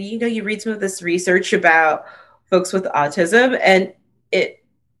you read some of this research about folks with autism, and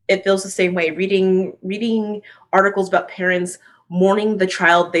it feels the same way. Reading articles about parents mourning the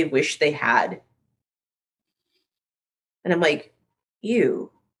child they wish they had. And I'm like,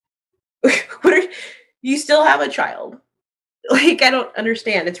 you you still have a child? Like, I don't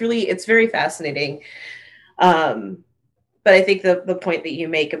understand. It's very fascinating. But I think the point that you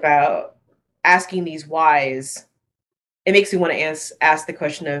make about asking these whys, it makes me want to ask the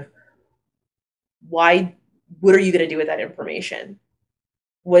question of why. What are you going to do with that information?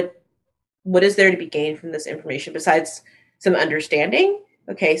 What is there to be gained from this information besides some understanding?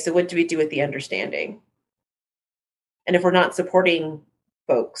 Okay, so what do we do with the understanding? And if we're not supporting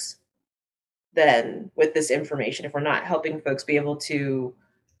folks, then with this information, if we're not helping folks be able to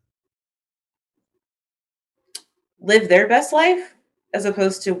live their best life, as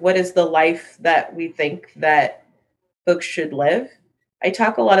opposed to what is the life that we think that folks should live. I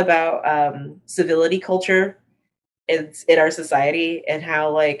talk a lot about civility culture in our society, and how,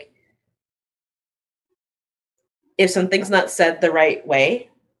 like, if something's not said the right way,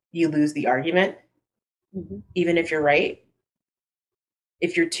 you lose the argument, even if you're right.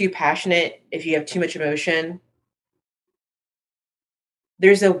 If you're too passionate, if you have too much emotion,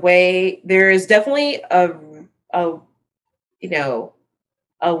 there is definitely a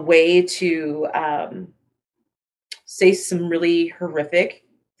way to say some really horrific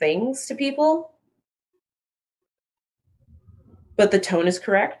things to people, but the tone is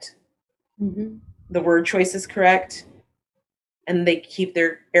correct. Mm-hmm. The word choice is correct, and they keep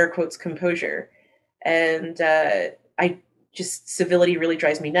their air quotes composure. And civility really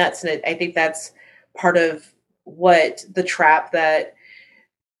drives me nuts. And I think that's part of what the trap that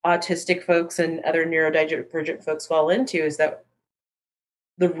autistic folks and other neurodivergent folks fall into, is that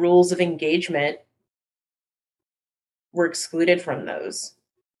the rules of engagement were excluded from those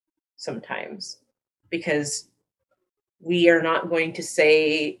sometimes, because we are not going to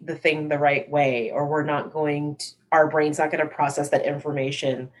say the thing the right way, or our brain's not going to process that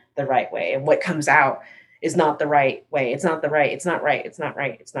information the right way. And what comes out is not the right way. It's not right. It's not right.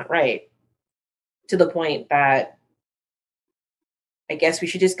 To the point that I guess we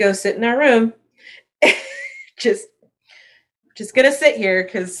should just go sit in our room. just gonna sit here,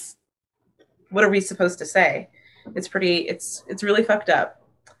 because what are we supposed to say? It's really fucked up.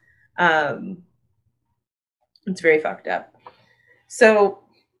 It's very fucked up. So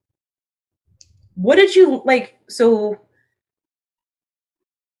what did you like? So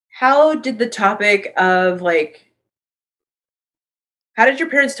how did the topic of, like, how did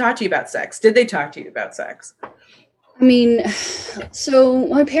your parents talk to you about sex? Did they talk to you about sex? I mean, so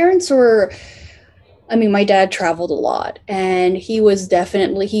my parents were, my dad traveled a lot, and he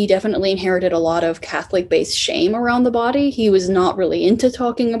definitely inherited a lot of Catholic-based shame around the body. He was not really into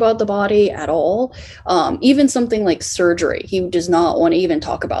talking about the body at all. Even something like surgery, he does not want to even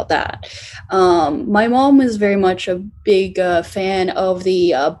talk about that. My mom was very much a big fan of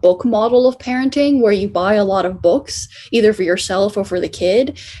the book model of parenting, where you buy a lot of books, either for yourself or for the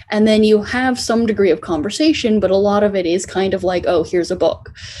kid, and then you have some degree of conversation, but a lot of it is kind of like, oh, here's a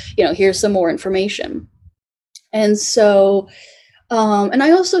book, here's some more information. And so, and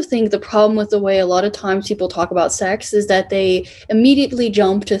I also think the problem with the way a lot of times people talk about sex is that they immediately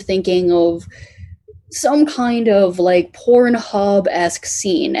jump to thinking of some kind of like Pornhub-esque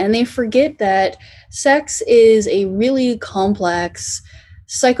scene, and they forget that sex is a really complex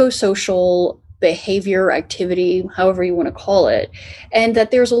psychosocial behavior, activity, however you want to call it, and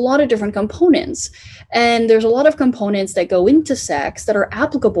that there's a lot of different components. And there's a lot of components that go into sex that are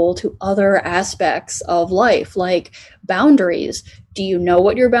applicable to other aspects of life, like boundaries. Do you know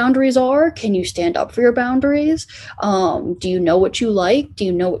what your boundaries are? Can you stand up for your boundaries? Do you know what you like? Do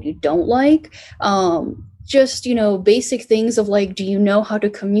you know what you don't like? Just, basic things of like, do you know how to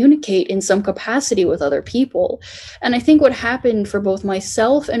communicate in some capacity with other people? And I think what happened for both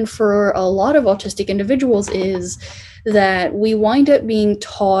myself and for a lot of autistic individuals is that we wind up being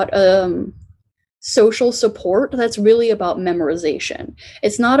taught social support that's really about memorization.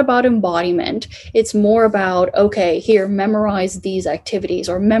 It's not about embodiment. It's more about, okay, here, memorize these activities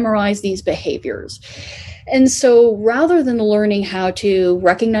or memorize these behaviors. And so rather than learning how to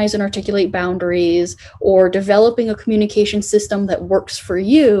recognize and articulate boundaries or developing a communication system that works for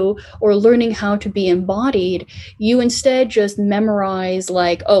you or learning how to be embodied, you instead just memorize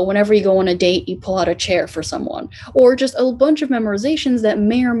like, oh, whenever you go on a date, you pull out a chair for someone, or just a bunch of memorizations that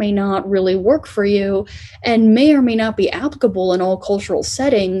may or may not really work for you and may or may not be applicable in all cultural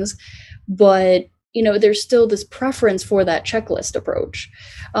settings, but there's still this preference for that checklist approach.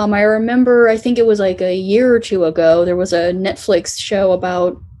 I remember, I think it was like a year or two ago, there was a Netflix show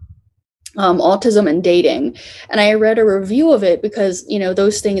about autism and dating. And I read a review of it because,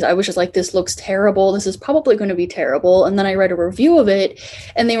 those things, I was just like, this looks terrible. This is probably going to be terrible. And then I read a review of it,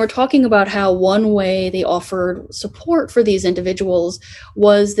 and they were talking about how one way they offered support for these individuals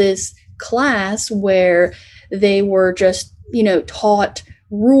was this class where they were just, taught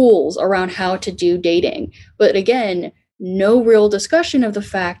rules around how to do dating. But again, no real discussion of the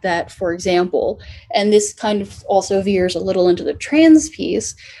fact that, for example, and this kind of also veers a little into the trans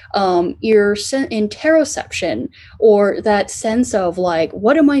piece, your interoception, or that sense of like,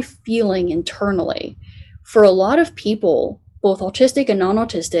 what am I feeling internally? For a lot of people, both autistic and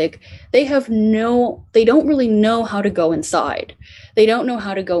non-autistic, they don't really know how to go inside. They don't know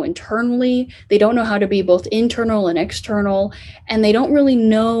how to go internally. They don't know how to be both internal and external. And they don't really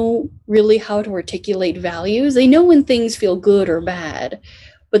know how to articulate values. They know when things feel good or bad,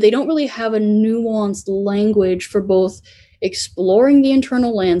 but they don't really have a nuanced language for both exploring the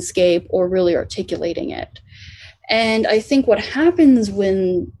internal landscape or really articulating it. And I think what happens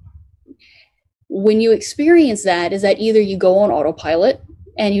when you experience that is that either you go on autopilot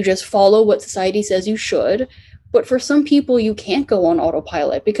and you just follow what society says you should, but for some people you can't go on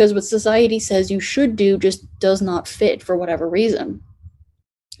autopilot because what society says you should do just does not fit for whatever reason.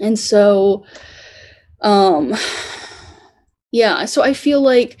 And so, so I feel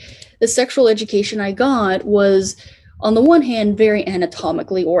like the sexual education I got was, on the one hand, very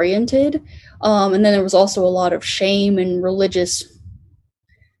anatomically oriented, and then there was also a lot of shame and religious,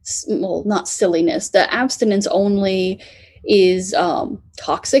 well, not silliness. The abstinence only is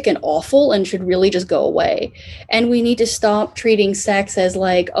toxic and awful and should really just go away. And we need to stop treating sex as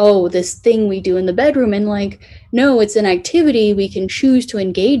like, oh, this thing we do in the bedroom, and like, no, it's an activity we can choose to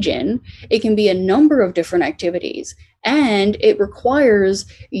engage in. It can be a number of different activities, and it requires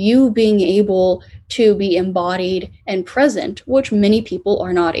you being able to be embodied and present, which many people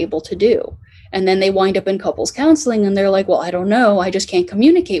are not able to do. And then they wind up in couples counseling and they're like, well, I don't know, I just can't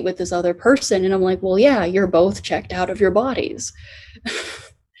communicate with this other person. And I'm like, well, yeah, you're both checked out of your bodies.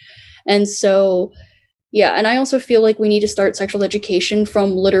 And so, yeah, and I also feel like we need to start sexual education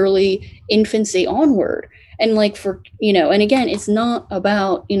from literally infancy onward. And like and again, it's not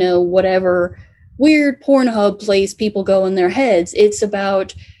about, whatever weird Pornhub place people go in their heads. It's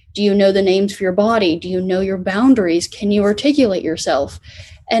about, do you know the names for your body? Do you know your boundaries? Can you articulate yourself?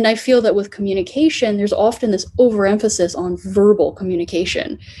 And I feel that with communication, there's often this overemphasis on verbal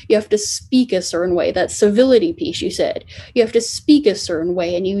communication. You have to speak a certain way. That civility piece you said. You have to speak a certain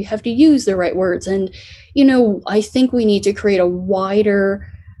way and you have to use the right words. And, I think we need to create a wider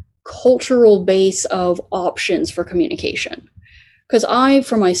cultural base of options for communication. Because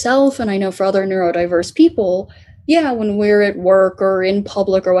for myself, and I know for other neurodiverse people, yeah, when we're at work or in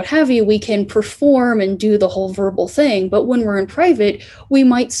public or what have you, we can perform and do the whole verbal thing. But when we're in private, we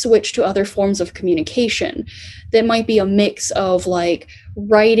might switch to other forms of communication. That might be a mix of like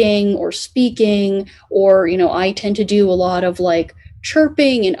writing or speaking, or, I tend to do a lot of like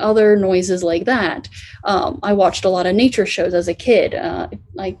chirping and other noises like that. I watched a lot of nature shows as a kid.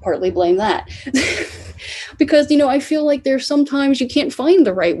 I partly blame that. Because, I feel like there's sometimes you can't find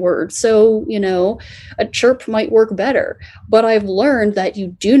the right word. So, a chirp might work better. But I've learned that you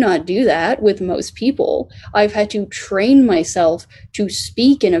do not do that with most people. I've had to train myself to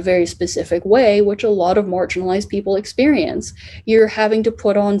speak in a very specific way, which a lot of marginalized people experience. You're having to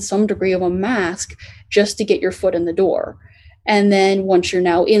put on some degree of a mask just to get your foot in the door. And then once you're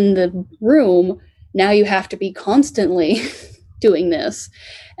now in the room, now you have to be constantly doing this.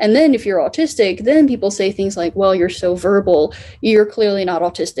 And then if you're autistic, then people say things like, well, you're so verbal. You're clearly not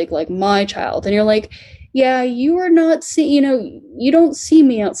autistic like my child. And you're like, yeah, you are not you don't see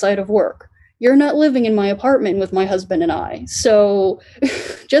me outside of work. You're not living in my apartment with my husband and I. So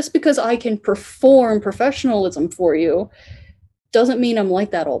just because I can perform professionalism for you doesn't mean I'm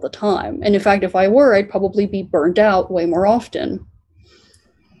like that all the time. And in fact, if I were, I'd probably be burned out way more often.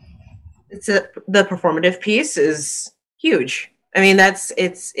 The performative piece is huge. I mean,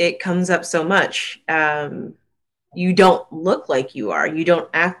 it comes up so much. You don't look like you are. You don't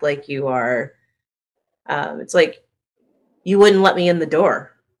act like you are. It's like you wouldn't let me in the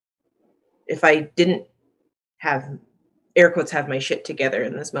door if I didn't have, air quotes, have my shit together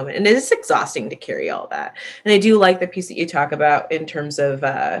in this moment. And it is exhausting to carry all that. And I do like the piece that you talk about in terms of,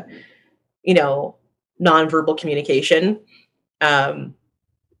 nonverbal communication.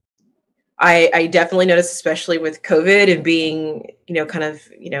 I definitely noticed, especially with COVID and being, kind of,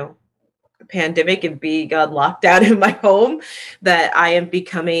 pandemic and being locked out in my home, that I am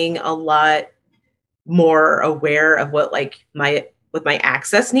becoming a lot more aware of what my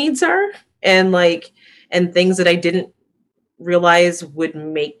access needs are, and and things that I didn't realize would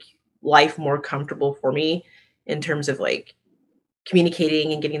make life more comfortable for me in terms of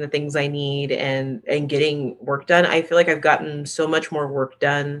communicating and getting the things I need and getting work done. I feel like I've gotten so much more work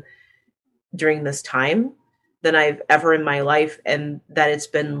done during this time than I've ever in my life, and that it's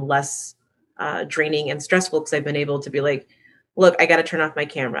been less draining and stressful because I've been able to be like, look, I got to turn off my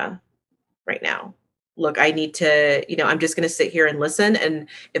camera right now. Look, I need to, I'm just going to sit here and listen. And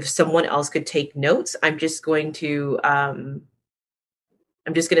if someone else could take notes, I'm just going to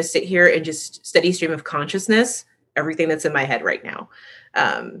sit here and just steady stream of consciousness, everything that's in my head right now.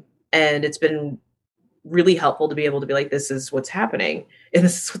 And it's been really helpful to be able to be like, this is what's happening and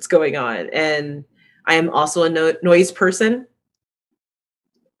this is what's going on. And I am also a noise person.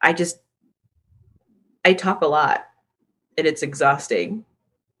 I talk a lot and it's exhausting.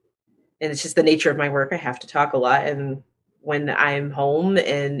 And it's just the nature of my work. I have to talk a lot. And when I'm home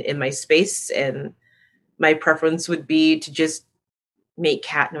and in my space, and my preference would be to just make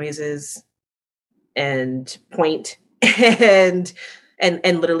cat noises and point and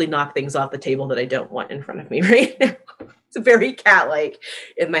literally knock things off the table that I don't want in front of me right now. It's very cat-like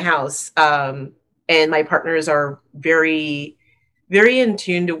in my house. And my partners are very, very in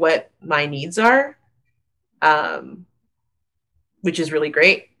tune to what my needs are. Which is really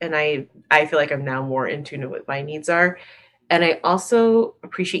great. And I feel like I'm now more in tune to what my needs are. And I also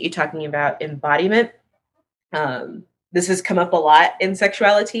appreciate you talking about embodiment. This has come up a lot in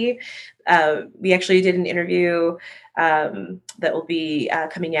sexuality. We actually did an interview that will be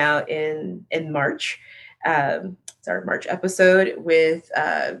coming out in March. It's our March episode with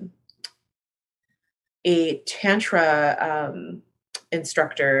a Tantra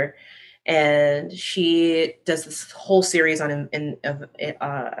instructor, and she does this whole series on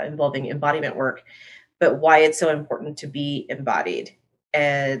involving embodiment work, but why it's so important to be embodied,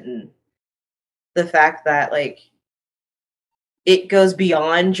 and the fact that it goes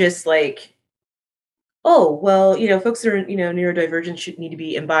beyond just oh, well, folks that are, neurodivergent should need to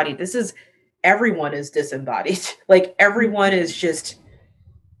be embodied. This is, everyone is disembodied. Everyone is just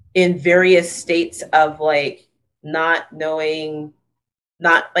in various states of not knowing,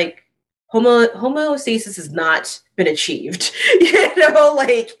 not homeostasis has not been achieved.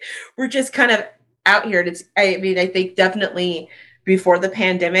 We're just kind of out here. And I think definitely before the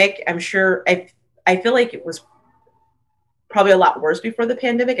pandemic, I'm sure, I feel like it was probably a lot worse before the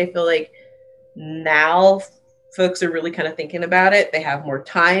pandemic. I feel like now folks are really kind of thinking about it. They have more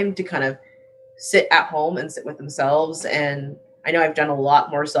time to kind of sit at home and sit with themselves. And I know I've done a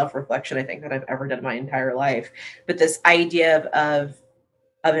lot more self-reflection, I think, than I've ever done in my entire life. But this idea of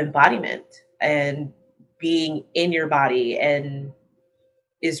embodiment and being in your body and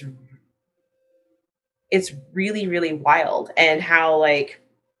it's really, really wild. And how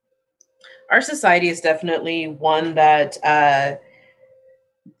our society is definitely one that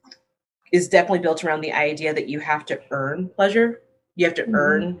is definitely built around the idea that you have to earn pleasure. You have to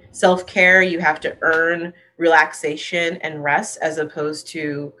earn self-care. You have to earn relaxation and rest, as opposed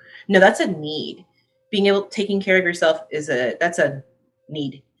to, no, that's a need. Taking care of yourself that's a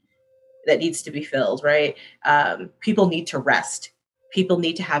need that needs to be filled, right? People need to rest. People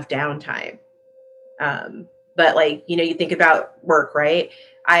need to have downtime. But you think about work, right?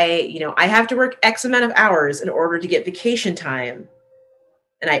 I have to work X amount of hours in order to get vacation time.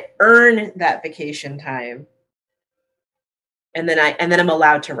 And I earn that vacation time. And then I'm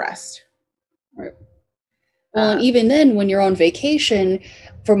allowed to rest. Right. Well, and even then, when you're on vacation,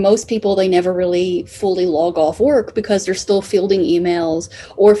 for most people, they never really fully log off work because they're still fielding emails.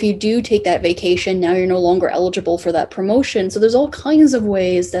 Or if you do take that vacation, now you're no longer eligible for that promotion. So there's all kinds of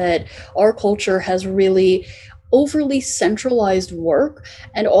ways that our culture has really overly centralized work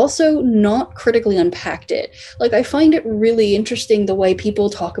and also not critically unpacked it. Like, I find it really interesting the way people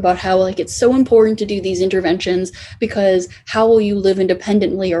talk about how, like, it's so important to do these interventions because how will you live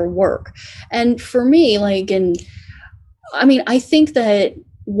independently or work? And for me, like, I think that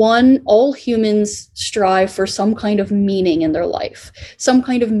one, all humans strive for some kind of meaning in their life, some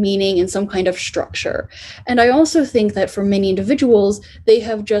kind of meaning and some kind of structure. And I also think that for many individuals, they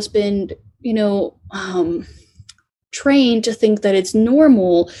have just been, trained to think that it's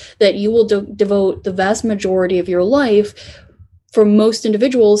normal that you will devote the vast majority of your life, for most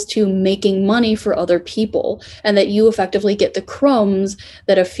individuals, to making money for other people, and that you effectively get the crumbs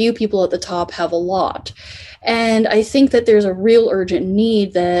that a few people at the top have a lot. And I think that there's a real urgent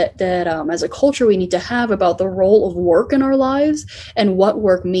need that as a culture we need to have about the role of work in our lives and what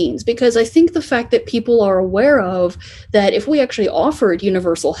work means. Because I think the fact that people are aware of that if we actually offered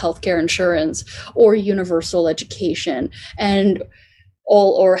universal healthcare insurance or universal education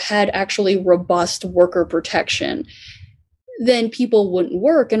or had actually robust worker protection, then people wouldn't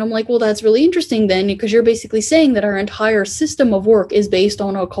work. And I'm like, well, that's really interesting then, because you're basically saying that our entire system of work is based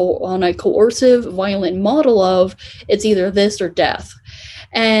on a coercive, violent model of it's either this or death.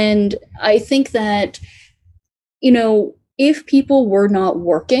 And I think that, if people were not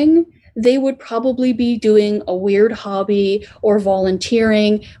working, they would probably be doing a weird hobby or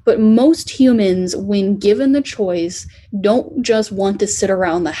volunteering. But most humans, when given the choice, don't just want to sit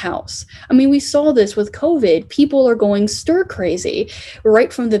around the house. I mean, we saw this with COVID. People are going stir crazy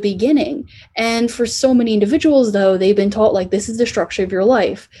right from the beginning. And for so many individuals, though, they've been taught, like, this is the structure of your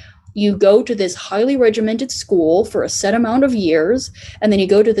life. You go to this highly regimented school for a set amount of years, and then you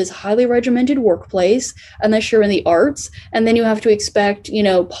go to this highly regimented workplace, unless you're in the arts, and then you have to expect,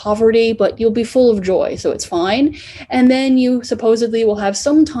 poverty, but you'll be full of joy, so it's fine. And then you supposedly will have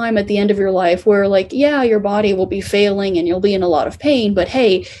some time at the end of your life where, like, yeah, your body will be failing and you'll be in a lot of pain, but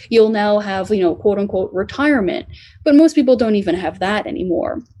hey, you'll now have, quote unquote, retirement. But most people don't even have that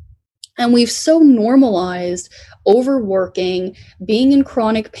anymore. And we've so normalized overworking, being in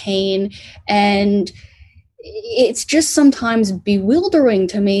chronic pain, and it's just sometimes bewildering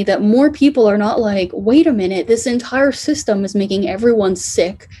to me that more people are not like, wait a minute, this entire system is making everyone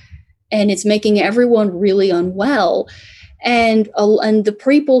sick and it's making everyone really unwell. And the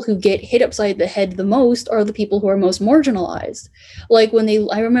people who get hit upside the head the most are the people who are most marginalized. Like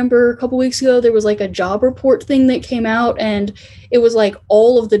I remember a couple weeks ago, there was like a job report thing that came out, and it was like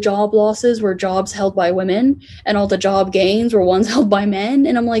all of the job losses were jobs held by women and all the job gains were ones held by men.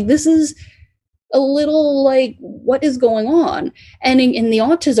 And I'm like, this is a little like, what is going on? And in the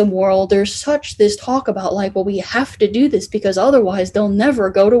autism world, there's this talk about like, well, we have to do this because otherwise they'll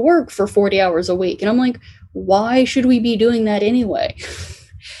never go to work for 40 hours a week. And I'm like, why should we be doing that anyway?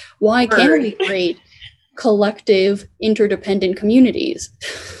 Why can't we create collective, interdependent communities?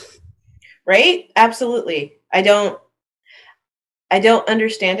 Right? Absolutely. I don't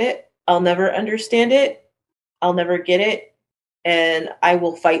understand it. I'll never understand it. I'll never get it. And I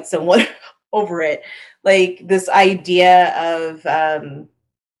will fight someone over it. Like this idea of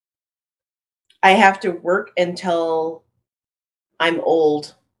I have to work until I'm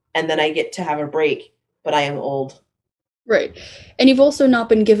old and then I get to have a break, but I am old. Right. And you've also not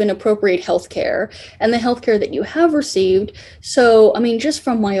been given appropriate health care, and the health care that you have received. So, I mean, just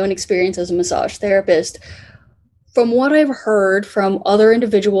from my own experience as a massage therapist, from what I've heard from other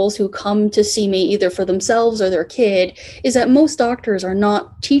individuals who come to see me either for themselves or their kid, is that most doctors are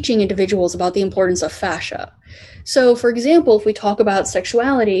not teaching individuals about the importance of fascia. So, for example, if we talk about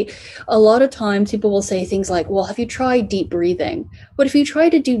sexuality, a lot of times people will say things like, well, have you tried deep breathing? But if you try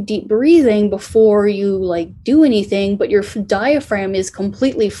to do deep breathing before you do anything, but your diaphragm is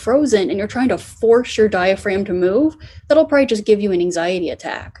completely frozen and you're trying to force your diaphragm to move, that'll probably just give you an anxiety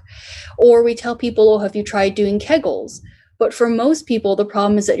attack. Or we tell people, oh, have you tried doing Kegels? But for most people, the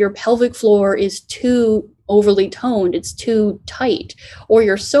problem is that your pelvic floor is too overly toned, it's too tight, or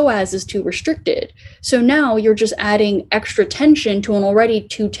your psoas is too restricted. So now you're just adding extra tension to an already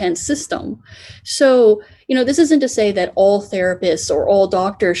too tense system. So, this isn't to say that all therapists or all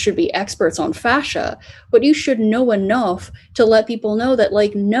doctors should be experts on fascia, but you should know enough to let people know that,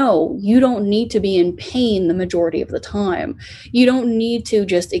 no, you don't need to be in pain the majority of the time. You don't need to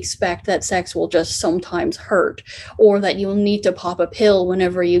just expect that sex will just sometimes hurt, or that you'll need to pop a pill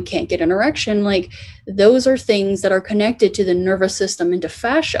whenever you can't get an erection. Those are things that are connected to the nervous system and to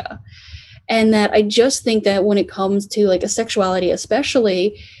fascia. And that I just think that when it comes to like a sexuality,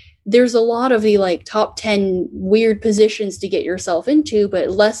 especially, there's a lot of the like top 10 weird positions to get yourself into, but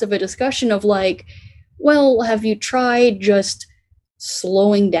less of a discussion of like, well, have you tried just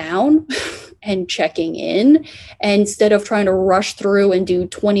slowing down and checking in instead of trying to rush through and do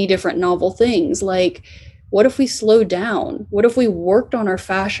 20 different novel things? Like, what if we slowed down? What if we worked on our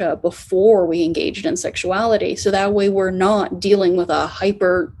fascia before we engaged in sexuality? So that way we're not dealing with a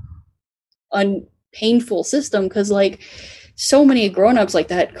hyper painful system. Because like so many grown-ups, like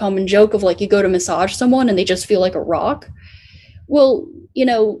that common joke of like, you go to massage someone and they just feel like a rock. Well, you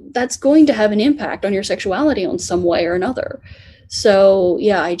know, that's going to have an impact on your sexuality on some way or another. So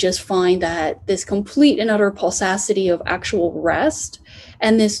yeah, I just find that this complete and utter paucity of actual rest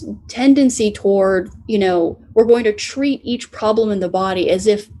and this tendency toward, you know, we're going to treat each problem in the body as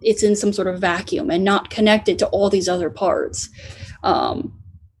if it's in some sort of vacuum and not connected to all these other parts.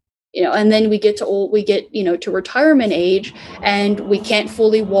 You know, and then we get, you know, to retirement age and we can't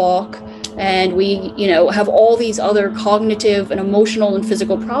fully walk and we, you know, have all these other cognitive and emotional and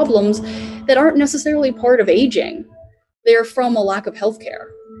physical problems that aren't necessarily part of aging. They're from a lack of healthcare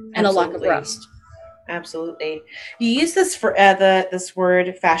and a lack of rest. Absolutely. You use this for this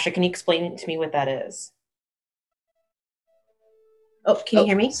word fascia. Can you explain to me what that is? Oh, can you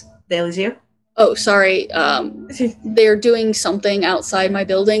hear me? Did I lose you? Oh, sorry. They're doing something outside my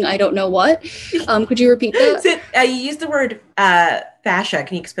building. I don't know what. Could you repeat that? So, you used the word fascia.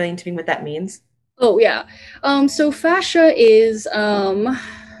 Can you explain to me what that means? Oh, yeah. So fascia is,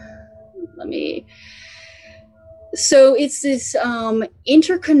 so it's this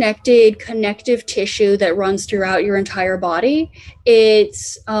interconnected connective tissue that runs throughout your entire body.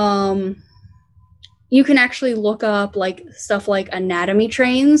 It's you can actually look up like stuff like anatomy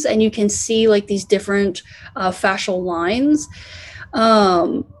trains and you can see like these different fascial lines.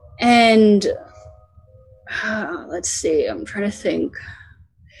 And let's see, I'm trying to think.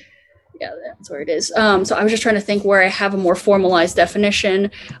 Yeah, that's where it is. So I was just trying to think where I have a more formalized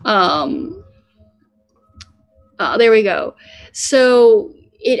definition. There we go. So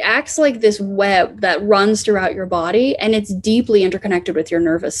it acts like this web that runs throughout your body, and it's deeply interconnected with your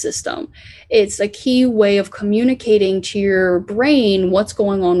nervous system. It's a key way of communicating to your brain what's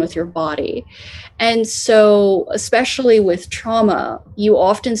going on with your body. And so, especially with trauma, you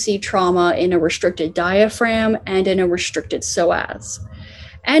often see trauma in a restricted diaphragm and in a restricted psoas.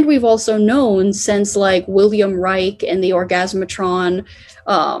 And we've also known since like William Reich and the Orgasmatron,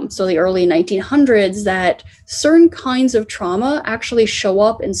 so the early 1900s, that certain kinds of trauma actually show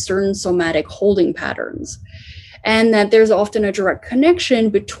up in certain somatic holding patterns. And that there's often a direct connection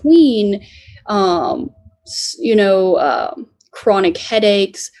between, chronic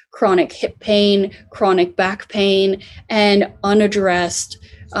headaches, chronic hip pain, chronic back pain, and unaddressed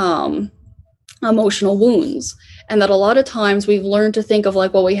emotional wounds. And that a lot of times we've learned to think of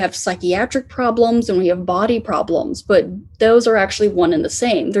like, well, we have psychiatric problems and we have body problems, but those are actually one and the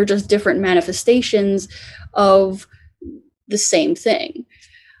same. They're just different manifestations of the same thing.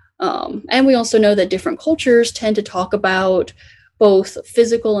 And we also know that different cultures tend to talk about both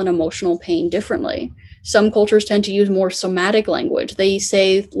physical and emotional pain differently. Some cultures tend to use more somatic language. They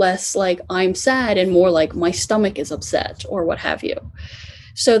say less like, I'm sad, and more like, my stomach is upset, or what have you.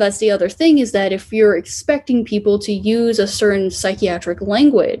 So that's the other thing, is that if you're expecting people to use a certain psychiatric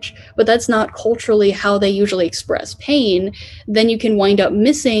language, but that's not culturally how they usually express pain, then you can wind up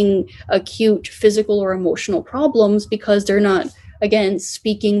missing acute physical or emotional problems because they're not, again,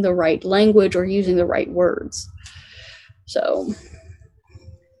 speaking the right language or using the right words. So.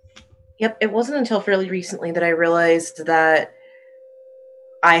 Yep, it wasn't until fairly recently that I realized that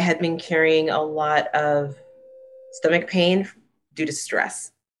I had been carrying a lot of stomach pain due to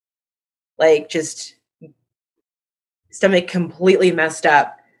stress. Like, just stomach completely messed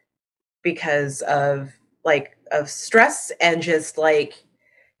up because of stress and just like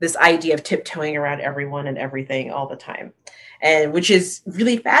this idea of tiptoeing around everyone and everything all the time. And which is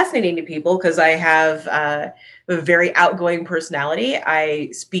really fascinating to people because I have a very outgoing personality.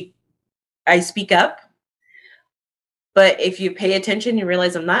 I speak up. But if you pay attention, you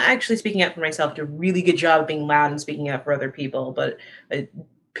realize I'm not actually speaking up for myself. I do a really good job of being loud and speaking up for other people, but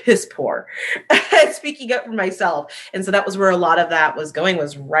piss poor at speaking up for myself. And so that was where a lot of that was going,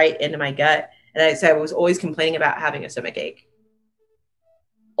 was right into my gut. And I was always complaining about having a stomach ache.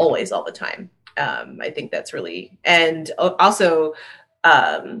 Always, all the time. I think that's really, and also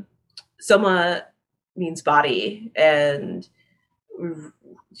soma means body, and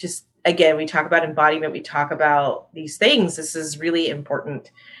just, again, we talk about embodiment, we talk about these things. This is really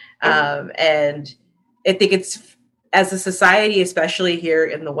important. And I think it's as a society, especially here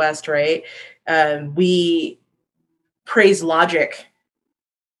in the West, right? We praise logic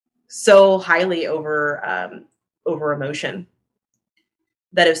so highly over emotion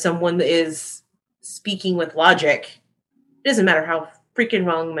that if someone is speaking with logic, it doesn't matter how freaking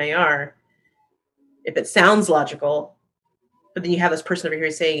wrong they are. If it sounds logical, but then you have this person over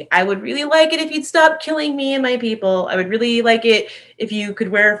here saying, I would really like it if you'd stop killing me and my people. I would really like it if you could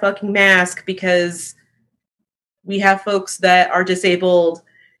wear a fucking mask, because we have folks that are disabled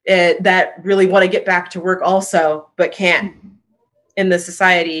that really want to get back to work also, but can't in the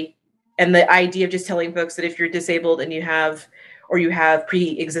society. And the idea of just telling folks that if you're disabled and you have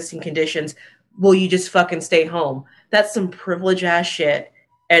pre-existing conditions, will you just fucking stay home? That's some privilege ass shit.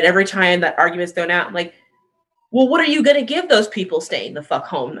 And every time that argument's thrown out, I'm like, well, what are you going to give those people staying the fuck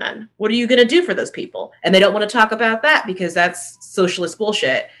home then? What are you going to do for those people? And they don't want to talk about that because that's socialist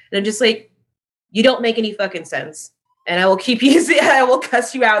bullshit. And I'm just like, you don't make any fucking sense. And I will keep using it. I will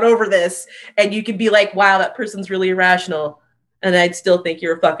cuss you out over this. And you can be like, wow, that person's really irrational. And I'd still think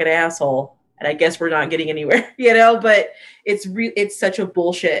you're a fucking asshole. And I guess we're not getting anywhere, but it's such a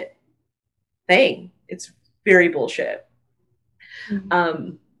bullshit thing. It's very bullshit.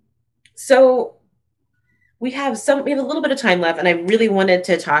 Mm-hmm. So we have a little bit of time left, and I really wanted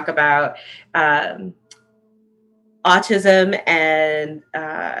to talk about autism and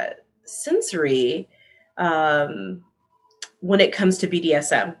sensory when it comes to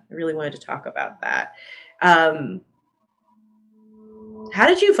BDSM. I really wanted to talk about that. How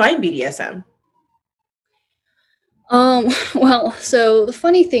did you find BDSM? Well, so the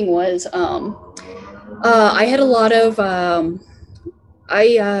funny thing was, I had a lot of,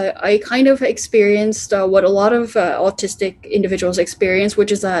 I kind of experienced what a lot of autistic individuals experience,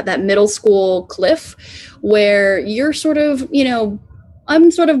 which is that middle school cliff where you're sort of,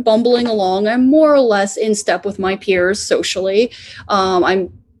 I'm sort of bumbling along. I'm more or less in step with my peers socially. I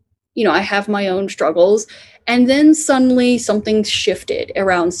have my own struggles. And then suddenly something shifted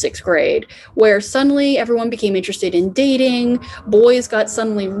around 6th grade, where suddenly everyone became interested in dating. Boys got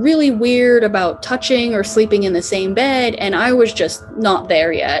suddenly really weird about touching or sleeping in the same bed, and I was just not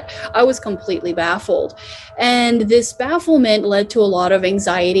there yet. I was completely baffled. And this bafflement led to a lot of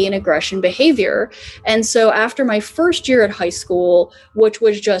anxiety and aggression behavior. And so after my first year at high school, which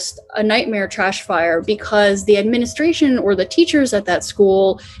was just a nightmare trash fire because the administration or the teachers at that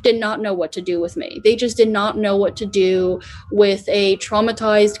school did not know what to do with me. They just did not know what to do with a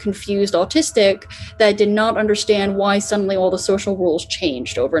traumatized, confused autistic that did not understand why suddenly all the social rules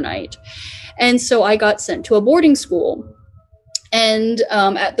changed overnight. And so I got sent to a boarding school. And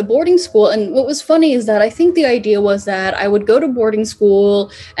at the boarding school, and what was funny is that I think the idea was that I would go to boarding school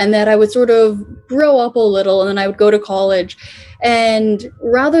and that I would sort of grow up a little and then I would go to college. And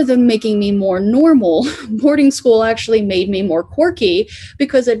rather than making me more normal, boarding school actually made me more quirky,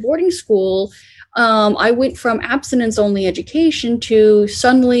 because at boarding school, I went from abstinence-only education to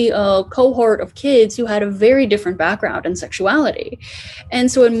suddenly a cohort of kids who had a very different background in sexuality.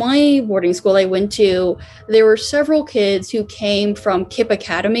 And so in my boarding school I went to, there were several kids who came from KIPP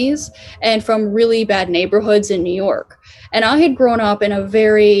academies and from really bad neighborhoods in New York. And I had grown up in a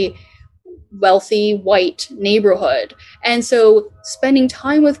very wealthy white neighborhood. And so spending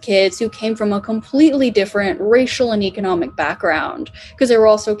time with kids who came from a completely different racial and economic background, because there were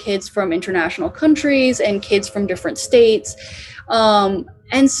also kids from international countries and kids from different states.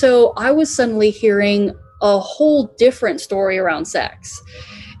 And so I was suddenly hearing a whole different story around sex.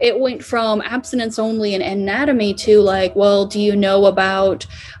 It went from abstinence only and anatomy to like, well, do you know about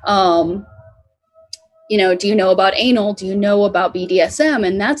do you know about anal? Do you know about BDSM?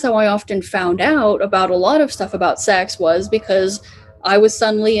 And that's how I often found out about a lot of stuff about sex, was because I was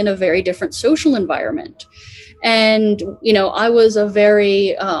suddenly in a very different social environment. And, I was a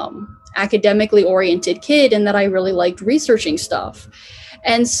very academically oriented kid, and that I really liked researching stuff.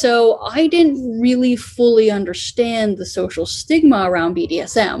 And so I didn't really fully understand the social stigma around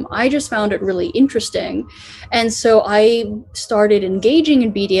BDSM. I just found it really interesting. And so I started engaging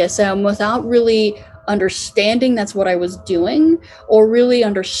in BDSM without really understanding that's what I was doing, or really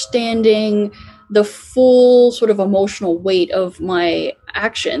understanding the full sort of emotional weight of my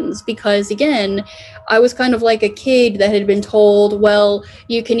actions. Because again, I was kind of like a kid that had been told, well,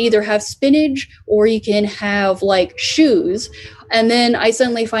 you can either have spinach or you can have like shoes. And then I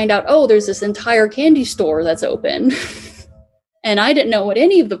suddenly find out, oh, there's this entire candy store that's open. And I didn't know what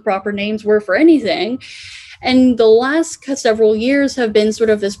any of the proper names were for anything. And the last several years have been sort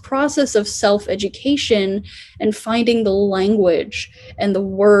of this process of self-education and finding the language and the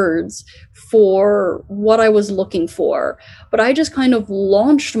words for what I was looking for. But I just kind of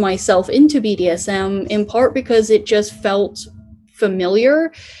launched myself into BDSM in part because it just felt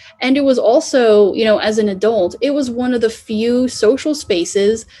familiar. And it was also, you know, as an adult, it was one of the few social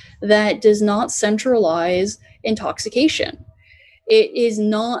spaces that does not centralize intoxication. It is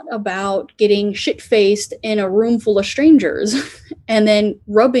not about getting shit faced in a room full of strangers and then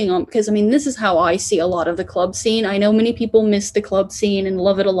rubbing on, because I mean, this is how I see a lot of the club scene. I know many people miss the club scene and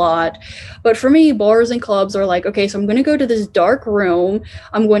love it a lot. But for me, bars and clubs are like, okay, so I'm going to go to this dark room.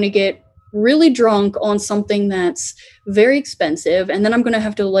 I'm going to get really drunk on something that's very expensive. And then I'm going to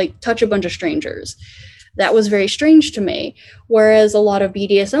have to like touch a bunch of strangers. That was very strange to me. Whereas a lot of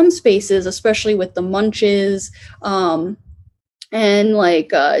BDSM spaces, especially with the munches, and like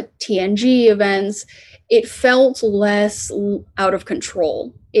TNG events, it felt less out of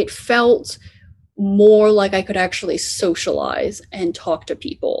control. It felt more like I could actually socialize and talk to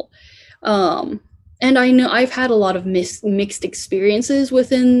people. And I know I've had a lot of mixed experiences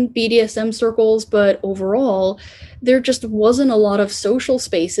within BDSM circles, but overall, there just wasn't a lot of social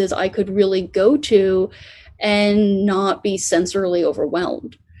spaces I could really go to and not be sensorily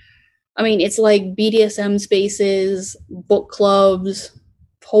overwhelmed. I mean, it's like BDSM spaces, book clubs,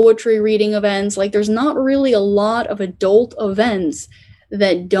 poetry reading events. Like, there's not really a lot of adult events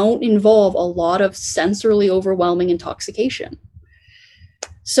that don't involve a lot of sensorily overwhelming intoxication.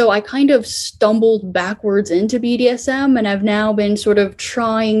 So I kind of stumbled backwards into BDSM, and I've now been sort of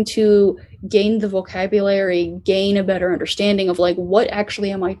trying to gain the vocabulary, gain a better understanding of like, what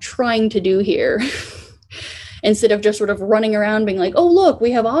actually am I trying to do here? Instead of just sort of running around being like, oh, look,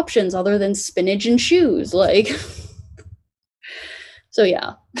 we have options other than spinach and shoes. Like, so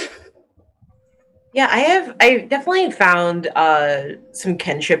yeah. Yeah, I definitely found some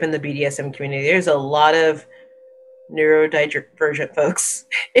kinship in the BDSM community. There's a lot of neurodivergent folks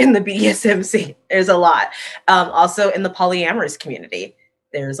in the BDSM scene. There's a lot. Also in the polyamorous community,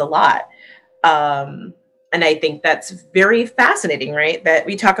 there's a lot. And I think that's very fascinating, right? That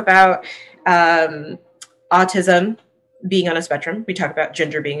we talk about autism being on a spectrum. We talk about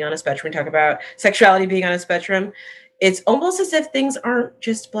gender being on a spectrum. We talk about sexuality being on a spectrum. It's almost as if things aren't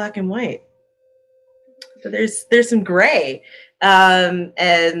just black and white. So there's some gray.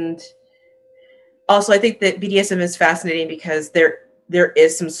 And also I think that BDSM is fascinating because there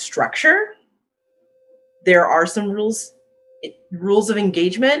is some structure. There are some rules of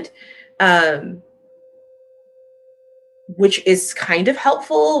engagement, which is kind of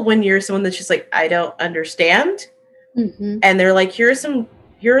helpful when you're someone that's just like, I don't understand. Mm-hmm. And they're like, here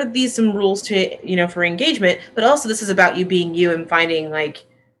are these some rules to, you know, for engagement, but also this is about you being you and finding like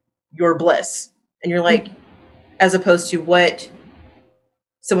your bliss. And you're like, mm-hmm. as opposed to what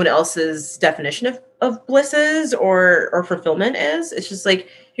someone else's definition of bliss is or fulfillment is. It's just like,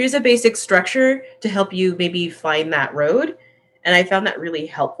 here's a basic structure to help you maybe find that road. And I found that really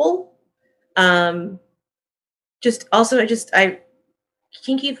helpful.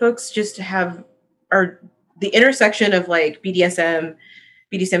 Kinky folks just are the intersection of like BDSM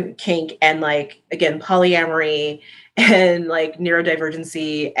kink and like, again, polyamory and like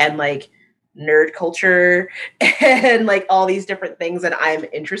neurodivergency and like nerd culture and like all these different things that I'm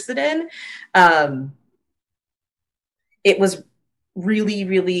interested in. It was really,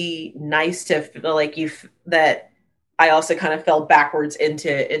 really nice to feel like that I also kind of fell backwards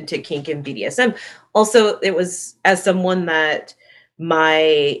into kink and BDSM. Also, it was as someone that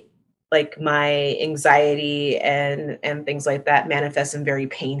my anxiety and things like that manifest in very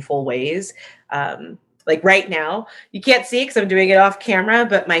painful ways. Like right now, you can't see because I'm doing it off camera,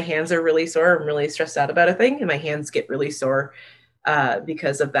 but my hands are really sore. I'm really stressed out about a thing, and my hands get really sore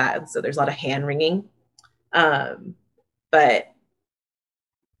because of that. And so there's a lot of hand wringing. But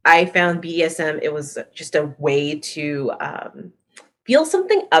I found BDSM, it was just a way to feel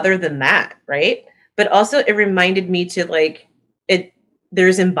something other than that, right? But also it reminded me to like,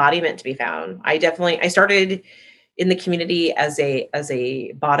 there's embodiment to be found. I started in the community as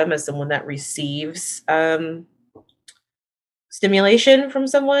a bottom, as someone that receives stimulation from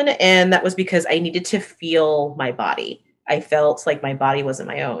someone. And that was because I needed to feel my body. I felt like my body wasn't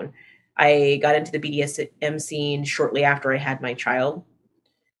my own. I got into the BDSM scene shortly after I had my child.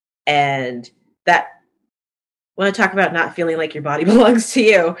 And that, want to talk about not feeling like your body belongs to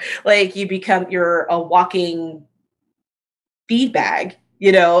you. Like you're a walking feed bag,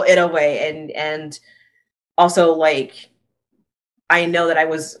 you know, in a way. And also like, I know that I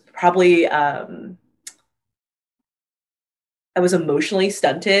was probably I was emotionally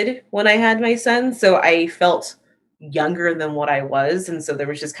stunted when I had my son, so I felt younger than what I was, and so there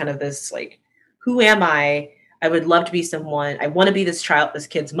was just kind of this like, who am I? I would love to be someone. I want to be this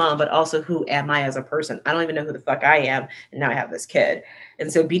kid's mom, but also who am I as a person? I don't even know who the fuck I am, and now I have this kid.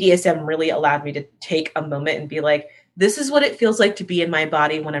 And so BDSM really allowed me to take a moment and be like, this is what it feels like to be in my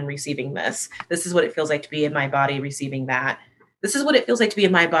body when I'm receiving this. This is what it feels like to be in my body receiving that. This is what it feels like to be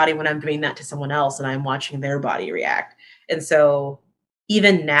in my body when I'm doing that to someone else and I'm watching their body react. And so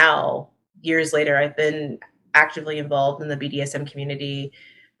even now, years later, I've been actively involved in the BDSM community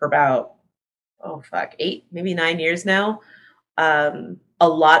for about, 8, maybe 9 years now. A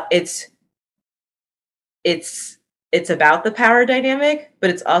lot, it's about the power dynamic, but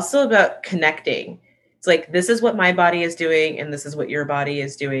it's also about connecting. It's like, this is what my body is doing, and this is what your body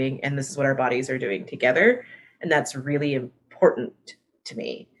is doing, and this is what our bodies are doing together. And that's really important to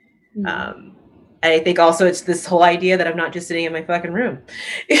me. Mm-hmm. I think also it's this whole idea that I'm not just sitting in my fucking room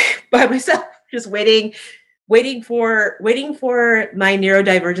by myself, just waiting for my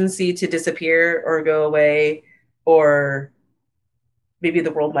neurodivergency to disappear or go away, or maybe the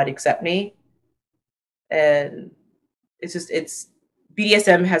world might accept me. And it's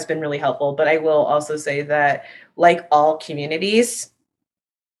BDSM has been really helpful, but I will also say that, like all communities,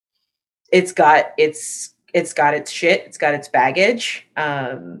 it's got its shit, it's got its baggage.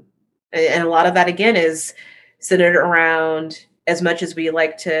 And a lot of that, again, is centered around, as much as we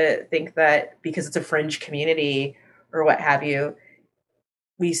like to think that because it's a fringe community or what have you,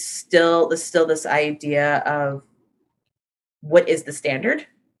 there's still this idea of what is the standard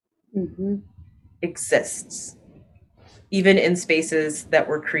exists, even in spaces that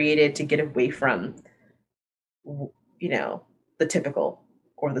were created to get away from, the typical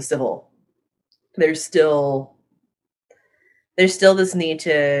or the civil. There's still this need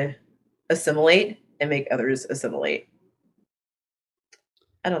to assimilate and make others assimilate.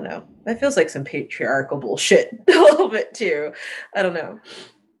 I don't know. That feels like some patriarchal bullshit a little bit too. I don't know.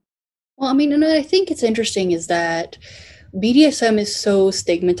 Well, I mean, and I think it's interesting is that BDSM is so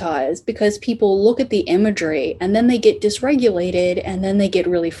stigmatized because people look at the imagery and then they get dysregulated and then they get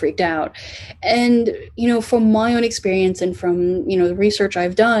really freaked out. And, from my own experience and from, the research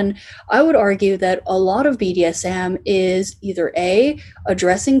I've done, I would argue that a lot of BDSM is either A,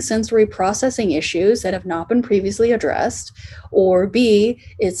 addressing sensory processing issues that have not been previously addressed, or B,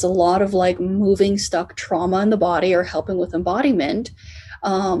 it's a lot of like moving stuck trauma in the body or helping with embodiment.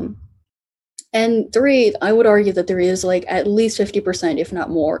 And 3, I would argue that there is like at least 50%, if not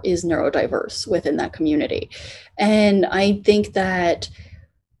more, is neurodiverse within that community. And I think that,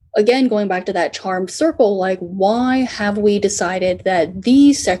 again, going back to that charmed circle, like, why have we decided that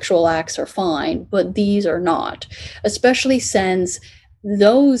these sexual acts are fine, but these are not? Especially since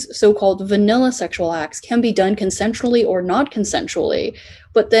those so-called vanilla sexual acts can be done consensually or not consensually.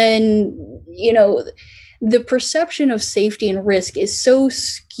 But then, the perception of safety and risk is so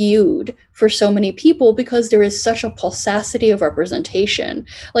skewed for so many people because there is such a paucity of representation.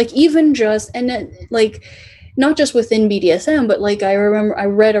 Like, even just, and like, not just within BDSM, but like, I remember I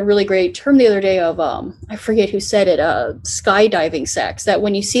read a really great term the other day of, I forget who said it, skydiving sex, that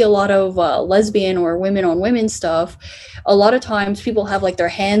when you see a lot of lesbian or women on women stuff, a lot of times people have like their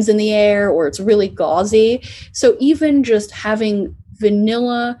hands in the air or it's really gauzy. So even just having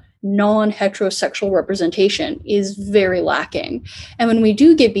vanilla non-heterosexual representation is very lacking. And when we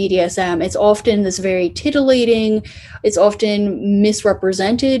do get BDSM, it's often this very titillating, it's often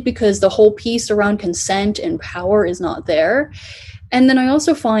misrepresented because the whole piece around consent and power is not there. And then I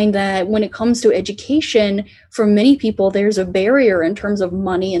also find that when it comes to education, for many people, there's a barrier in terms of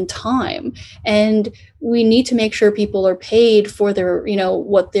money and time. And we need to make sure people are paid for their,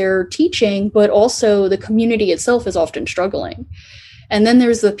 what they're teaching, but also the community itself is often struggling. And then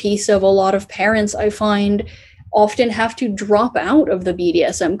there's the piece of a lot of parents I find often have to drop out of the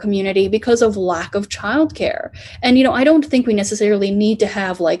BDSM community because of lack of childcare. And, I don't think we necessarily need to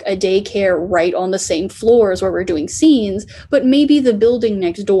have like a daycare right on the same floors where we're doing scenes, but maybe the building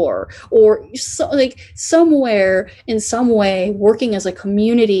next door or somewhere in some way working as a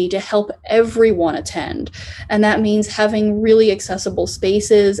community to help everyone attend. And that means having really accessible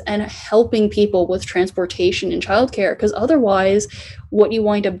spaces and helping people with transportation and childcare, because otherwise what you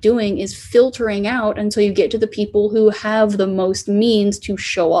wind up doing is filtering out until you get to the people who have the most means to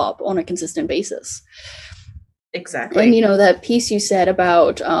show up on a consistent basis. Exactly. And, that piece you said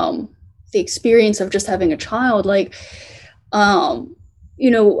about the experience of just having a child, like, I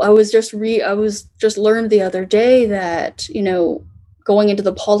was just learned the other day that, going into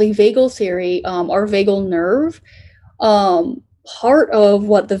the polyvagal theory, our vagal nerve, part of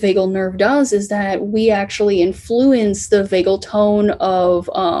what the vagal nerve does is that we actually influence the vagal tone of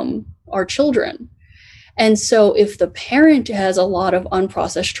our children. And so if the parent has a lot of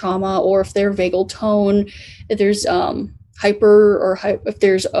unprocessed trauma, or if their vagal tone, if there's if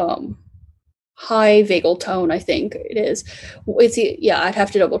there's high vagal tone, I think it is. I'd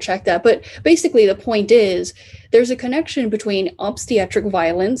have to double check that. But basically the point is there's a connection between obstetric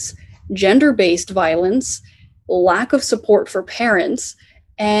violence, gender-based violence, lack of support for parents,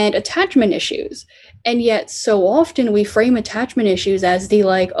 and attachment issues. And yet so often we frame attachment issues as the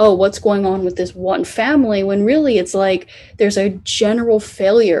like, oh, what's going on with this one family, when really it's like there's a general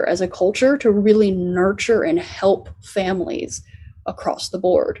failure as a culture to really nurture and help families across the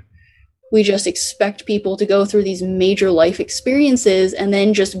board. We just expect people to go through these major life experiences and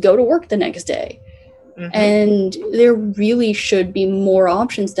then just go to work the next day. Mm-hmm. And there really should be more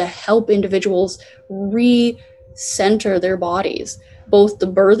options to help individuals recenter their bodies, both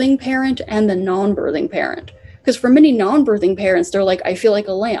the birthing parent and the non-birthing parent. Because for many non-birthing parents, they're like, I feel like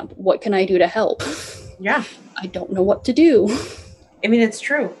a lamp. What can I do to help? Yeah. I don't know what to do. I mean, it's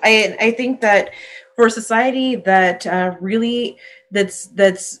true. I think that for a society that really that's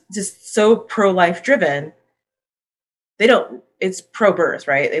just so pro-life driven, it's pro-birth,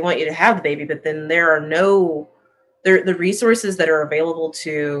 right? They want you to have the baby, but then the resources that are available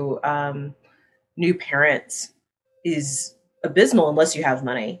to new parents is abysmal unless you have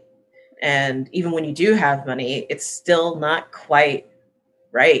money. And even when you do have money, it's still not quite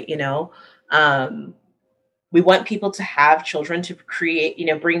right. We want people to have children to create,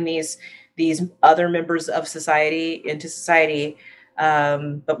 bring these other members of society into society.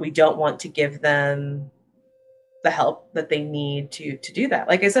 But we don't want to give them the help that they need to do that.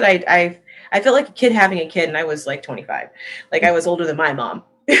 Like I said, I felt like a kid having a kid, and I was like 25. Like I was older than my mom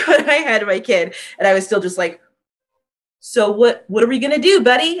when I had my kid, and I was still just like, so what are we going to do,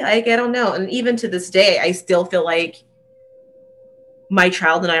 buddy? Like, I don't know. And even to this day, I still feel like my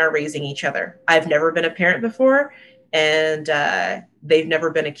child and I are raising each other. I've never been a parent before, and they've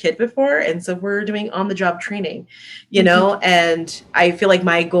never been a kid before. And so we're doing on-the-job training, and I feel like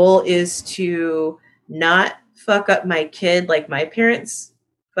my goal is to not fuck up my kid like my parents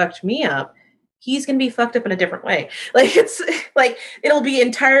fucked me up. He's going to be fucked up in a different way. Like, it's like, it'll be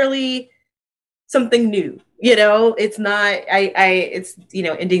entirely something new. It's not, it's,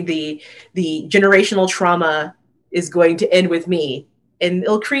 ending the generational trauma is going to end with me, and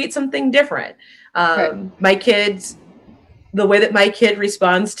it'll create something different. Right. My kids, the way that my kid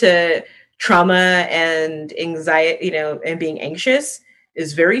responds to trauma and anxiety, and being anxious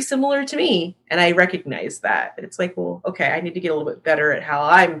is very similar to me. And I recognize that. It's like, well, okay, I need to get a little bit better at how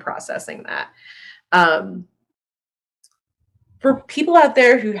I'm processing that. For people out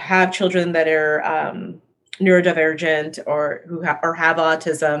there who have children that are neurodivergent or who have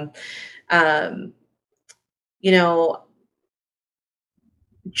autism,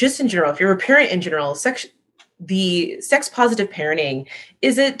 just in general, if you're a parent in general, the sex positive parenting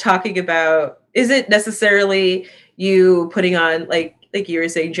isn't necessarily you putting on like you were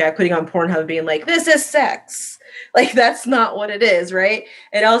saying, Jack, putting on Pornhub and being like, this is sex. Like, that's not what it is, right?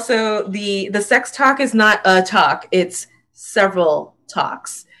 And also the sex talk is not a talk. It's several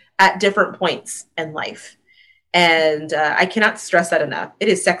talks at different points in life. And I cannot stress that enough. It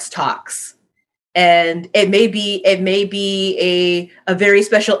is sex talks. And it may be a very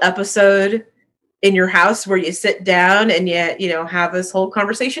special episode in your house where you sit down and you have this whole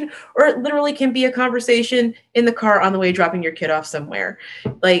conversation, or it literally can be a conversation in the car on the way dropping your kid off somewhere.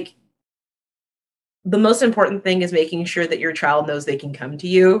 Like, the most important thing is making sure that your child knows they can come to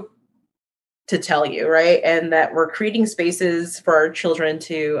you to tell you, right? And that we're creating spaces for our children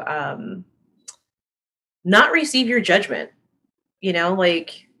to not receive your judgment.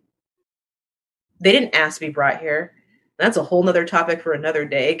 Like, they didn't ask to be brought here. That's a whole nother topic for another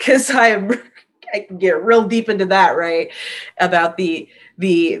day, because I can get real deep into that, right? About the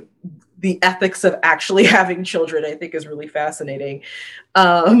ethics of actually having children, I think is really fascinating.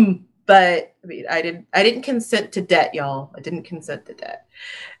 But I mean, I didn't consent to debt, y'all. I didn't consent to debt.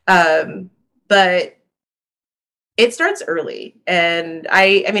 But it starts early. And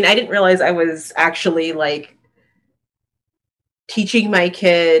I didn't realize I was actually like teaching my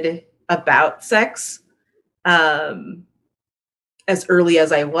kid about sex as early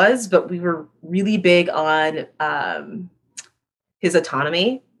as I was, but we were really big on his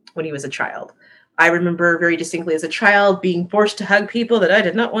autonomy when he was a child. I remember very distinctly as a child being forced to hug people that I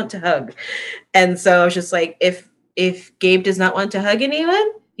did not want to hug. And so I was just like, if Gabe does not want to hug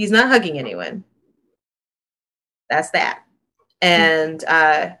anyone, he's not hugging anyone. That's that. And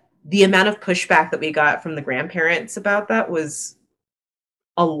the amount of pushback that we got from the grandparents about that was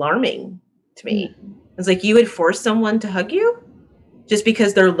alarming to me. It's like, you would force someone to hug you just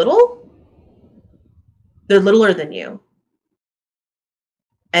because they're little? They're littler than you.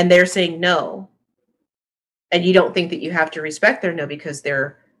 And they're saying no. And you don't think that you have to respect their no because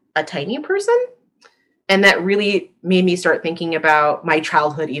they're a tiny person? And that really made me start thinking about my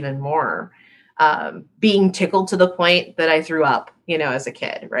childhood even more. Being tickled to the point that I threw up, as a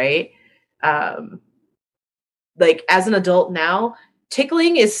kid, right? Like, as an adult now,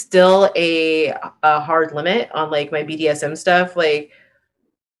 tickling is still a hard limit on like my BDSM stuff. Like,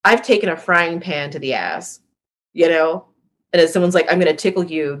 I've taken a frying pan to the ass, and if someone's like, I'm going to tickle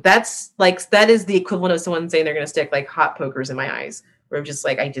you, that is the equivalent of someone saying they're going to stick like hot pokers in my eyes, where I'm just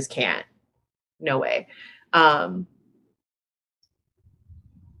like, I just can't. No way.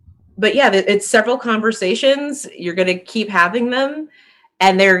 But yeah, it's several conversations. You're going to keep having them,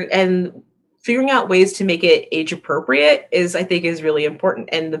 and figuring out ways to make it age appropriate I think is really important.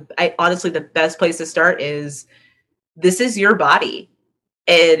 And honestly, the best place to start is, this is your body,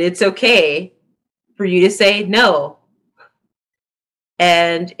 and it's okay for you to say no.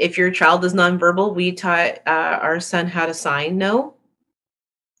 And if your child is nonverbal, we taught our son how to sign no.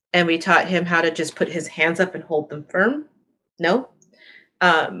 And we taught him how to just put his hands up and hold them firm. No.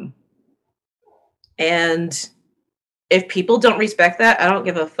 And if people don't respect that, I don't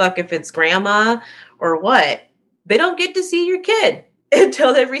give a fuck if it's grandma or what. They don't get to see your kid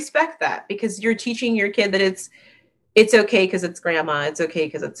until they respect that, because you're teaching your kid that it's okay because it's grandma. It's okay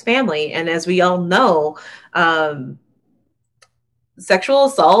because it's family. And as we all know, sexual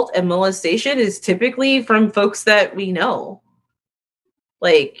assault and molestation is typically from folks that we know.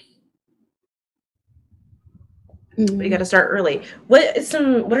 Like, we got to start early. What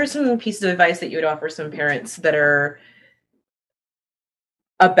are some pieces of advice that you would offer some parents that are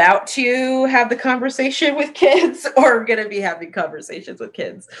about to have the conversation with kids, or going to be having conversations with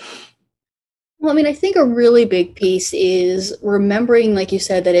kids? Well, I mean, I think a really big piece is remembering, like you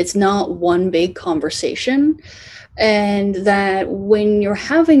said, that it's not one big conversation. And that when you're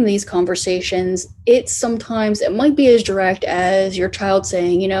having these conversations, it might be as direct as your child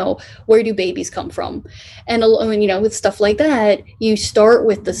saying, where do babies come from? And, with stuff like that, you start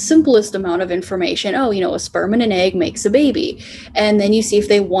with the simplest amount of information. Oh, a sperm and an egg makes a baby. And then you see if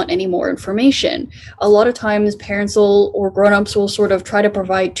they want any more information. A lot of times parents or grownups will sort of try to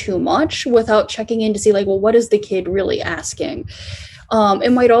provide too much without checking in to see, like, well, what is the kid really asking?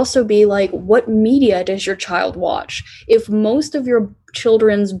 It might also be like, what media does your child watch? If most of your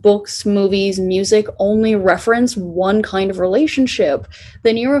children's books, movies, music only reference one kind of relationship,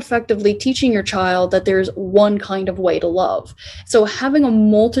 then you're effectively teaching your child that there's one kind of way to love. So having a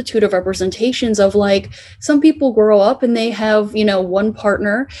multitude of representations of, like, some people grow up and they have, one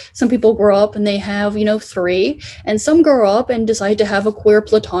partner, some people grow up and they have, 3, and some grow up and decide to have a queer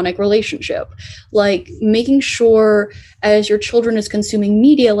platonic relationship. Like, making sure as your children is consuming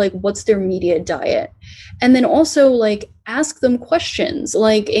media, like, what's their media diet? And then also, like, ask them questions,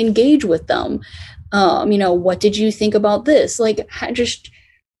 like, engage with them. What did you think about this? Like, just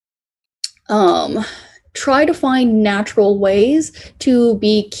try to find natural ways to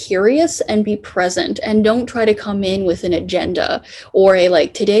be curious and be present, and don't try to come in with an agenda or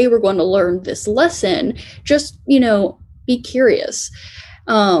today we're going to learn this lesson. Just, be curious.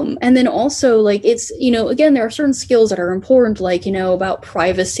 And then also, it's, again, there are certain skills that are important, about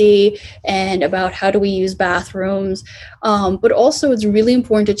privacy and about how do we use bathrooms. But also it's really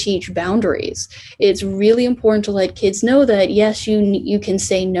important to teach boundaries. It's really important to let kids know that, yes, you can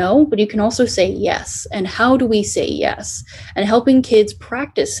say no, but you can also say yes. And how do we say yes? And helping kids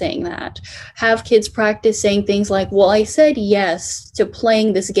practice saying that. Have kids practice saying things like, well, I said yes to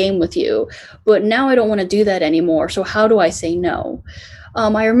playing this game with you, but now I don't want to do that anymore. So how do I say no?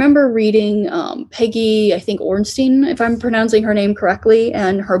 I remember reading Peggy, I think Ornstein, if I'm pronouncing her name correctly,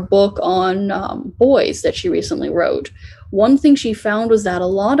 and her book on boys that she recently wrote. One thing she found was that a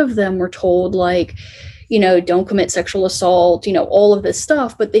lot of them were told, don't commit sexual assault, all of this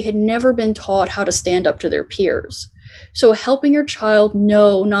stuff, but they had never been taught how to stand up to their peers. So helping your child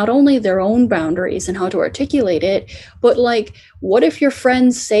know not only their own boundaries and how to articulate it, but what if your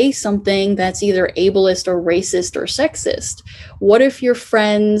friends say something that's either ableist or racist or sexist? What if your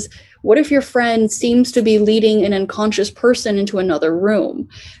friends What if your friend seems to be leading an unconscious person into another room?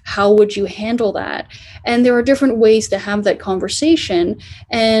 How would you handle that? And there are different ways to have that conversation.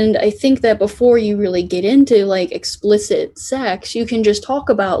 And I think that before you really get into like explicit sex, you can just talk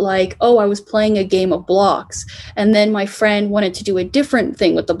about like, oh, I was playing a game of blocks, and then my friend wanted to do a different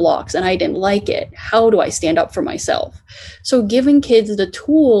thing with the blocks and I didn't like it. How do I stand up for myself? So giving kids the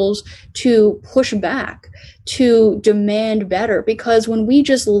tools to push back, to demand better, because when we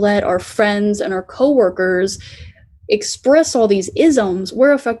just let our friends and our coworkers express all these isms,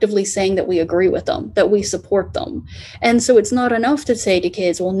 we're effectively saying that we agree with them, that we support them. And so it's not enough to say to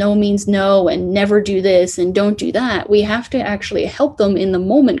kids, well, no means no, and never do this and don't do that. We have to actually help them in the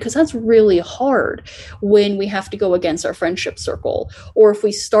moment, because that's really hard when we have to go against our friendship circle, or if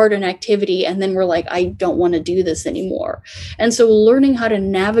we start an activity and then we're like, I don't want to do this anymore. And so learning how to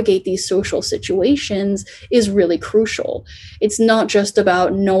navigate these social situations is really crucial. It's not just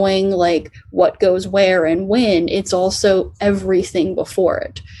about knowing like what goes where and when, it's also everything before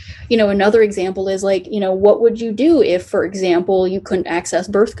it. Another example is like, what would you do if, for example, you couldn't access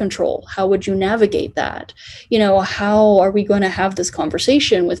birth control? How would you navigate that? How are we going to have this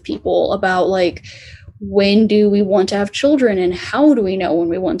conversation with people about like, when do we want to have children and how do we know when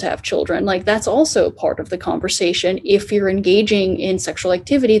we want to have children? Like, that's also part of the conversation if you're engaging in sexual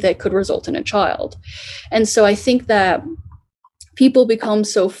activity that could result in a child. And so I think that people become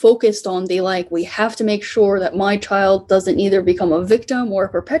so focused on we have to make sure that my child doesn't either become a victim or a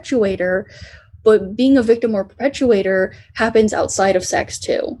perpetuator, but being a victim or perpetuator happens outside of sex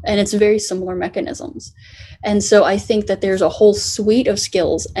too. And it's very similar mechanisms. And so I think that there's a whole suite of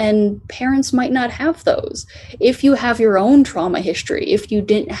skills, and parents might not have those. If you have your own trauma history, if you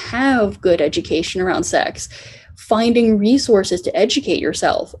didn't have good education around sex, finding resources to educate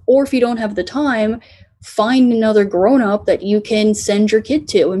yourself, or if you don't have the time, find another grown-up that you can send your kid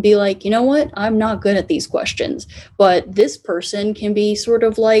to and be like, you know what, I'm not good at these questions, but this person can be sort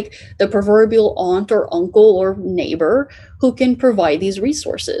of like the proverbial aunt or uncle or neighbor who can provide these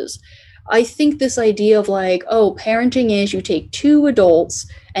resources. I think this idea of like, oh, parenting is you take two adults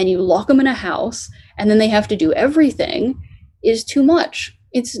and you lock them in a house and then they have to do everything is too much.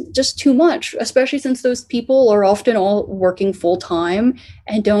 It's just too much, especially since those people are often all working full time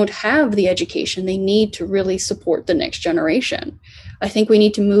and don't have the education they need to really support the next generation. I think we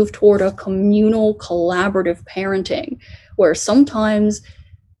need to move toward a communal, collaborative parenting where sometimes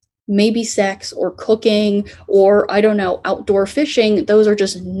maybe sex or cooking or, I don't know, outdoor fishing, those are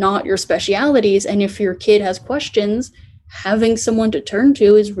just not your specialities. And if your kid has questions, having someone to turn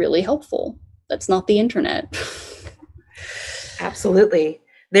to is really helpful. That's not the internet. Absolutely.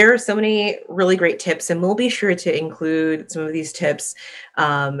 There are so many really great tips, and we'll be sure to include some of these tips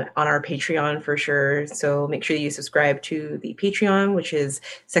on our Patreon for sure. So make sure you subscribe to the Patreon, which is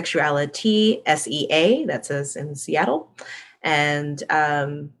Sexuality SEA. That's us in Seattle. And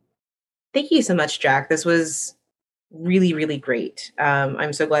thank you so much, Jack. This was really, really great.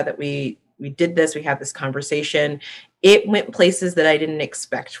 I'm so glad that we did this. We had this conversation. It went places that I didn't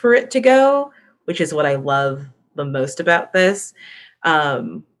expect for it to go, which is what I love the most about this. I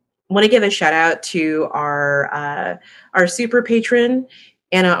want to give a shout out to our super patron,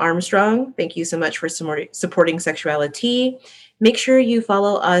 Anna Armstrong. Thank you so much for supporting Sexuality. Make sure you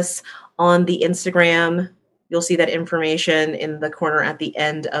follow us on the Instagram. You'll see that information in the corner at the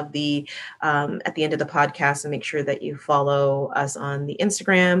end of the podcast, and make sure that you follow us on the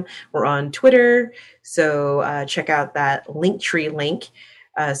Instagram. We're on Twitter, so check out that Linktree link,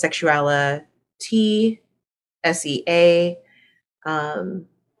 Sexuality SEA. I'm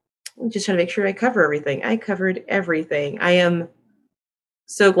just trying to make sure I cover everything. I covered everything. I am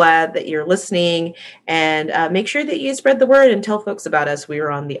so glad that you're listening, and make sure that you spread the word and tell folks about us. We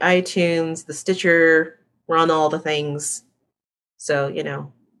are on the iTunes, the Stitcher. We're on all the things. So,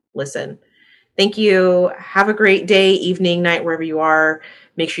 listen. Thank you. Have a great day, evening, night, wherever you are.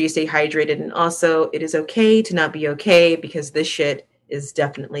 Make sure you stay hydrated. And also, it is okay to not be okay, because this shit is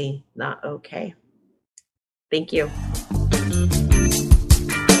definitely not okay. Thank you.